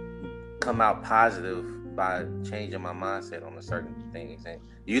 come out positive by changing my mindset on the certain things. And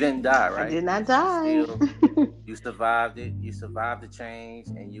you didn't die, I right? did not You die. still you survived it. You survived the change,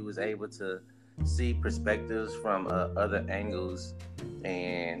 and you was able to see perspectives from other angles.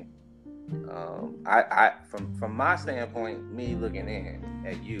 And from my standpoint, me looking in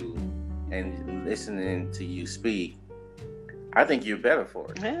at you and listening to you speak, I think you're better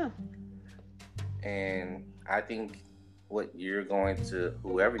for it. Yeah. And I think what you're going to,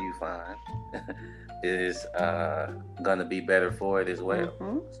 whoever you find, is going to be better for it as well.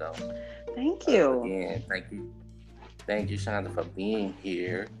 Mm-hmm. So, Thank you. again, thank you, Shonda, for being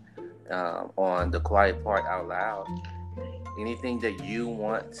here on the Quiet Part Out Loud. Anything that you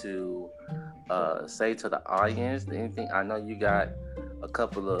want to say to the audience? Anything? I know you got a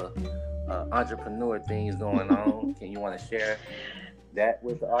couple of entrepreneur things going on. Can you want to share that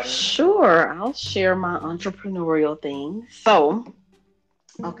with the audience? Sure, I'll share my entrepreneurial thing. So,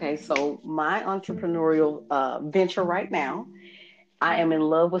 okay, so my entrepreneurial venture right now, I am in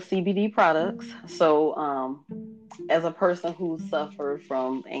love with CBD products. So, as a person who suffered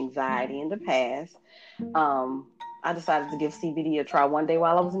from anxiety in the past, um, I decided to give CBD a try one day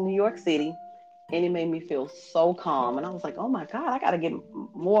while I was in New York City, and it made me feel so calm. And I was like, "Oh my God, I got to get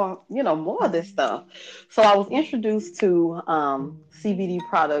more, more of this stuff." So I was introduced to CBD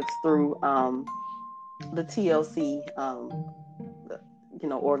products through the TLC,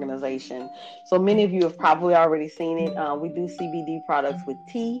 organization. So many of you have probably already seen it. We do CBD products with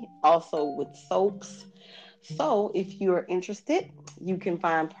tea, also with soaps. So if you're interested, you can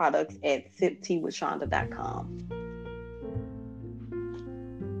find products at sipteawithshonda.com.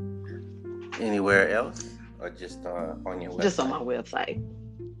 Anywhere else, or just on your Just on my website?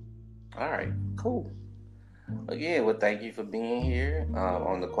 website. All right, cool. Again, well, thank you for being here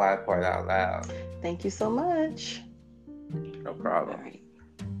on the Quiet Part Out Loud. Thank you so much. No All problem. right.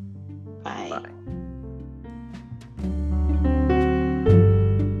 Bye. Bye.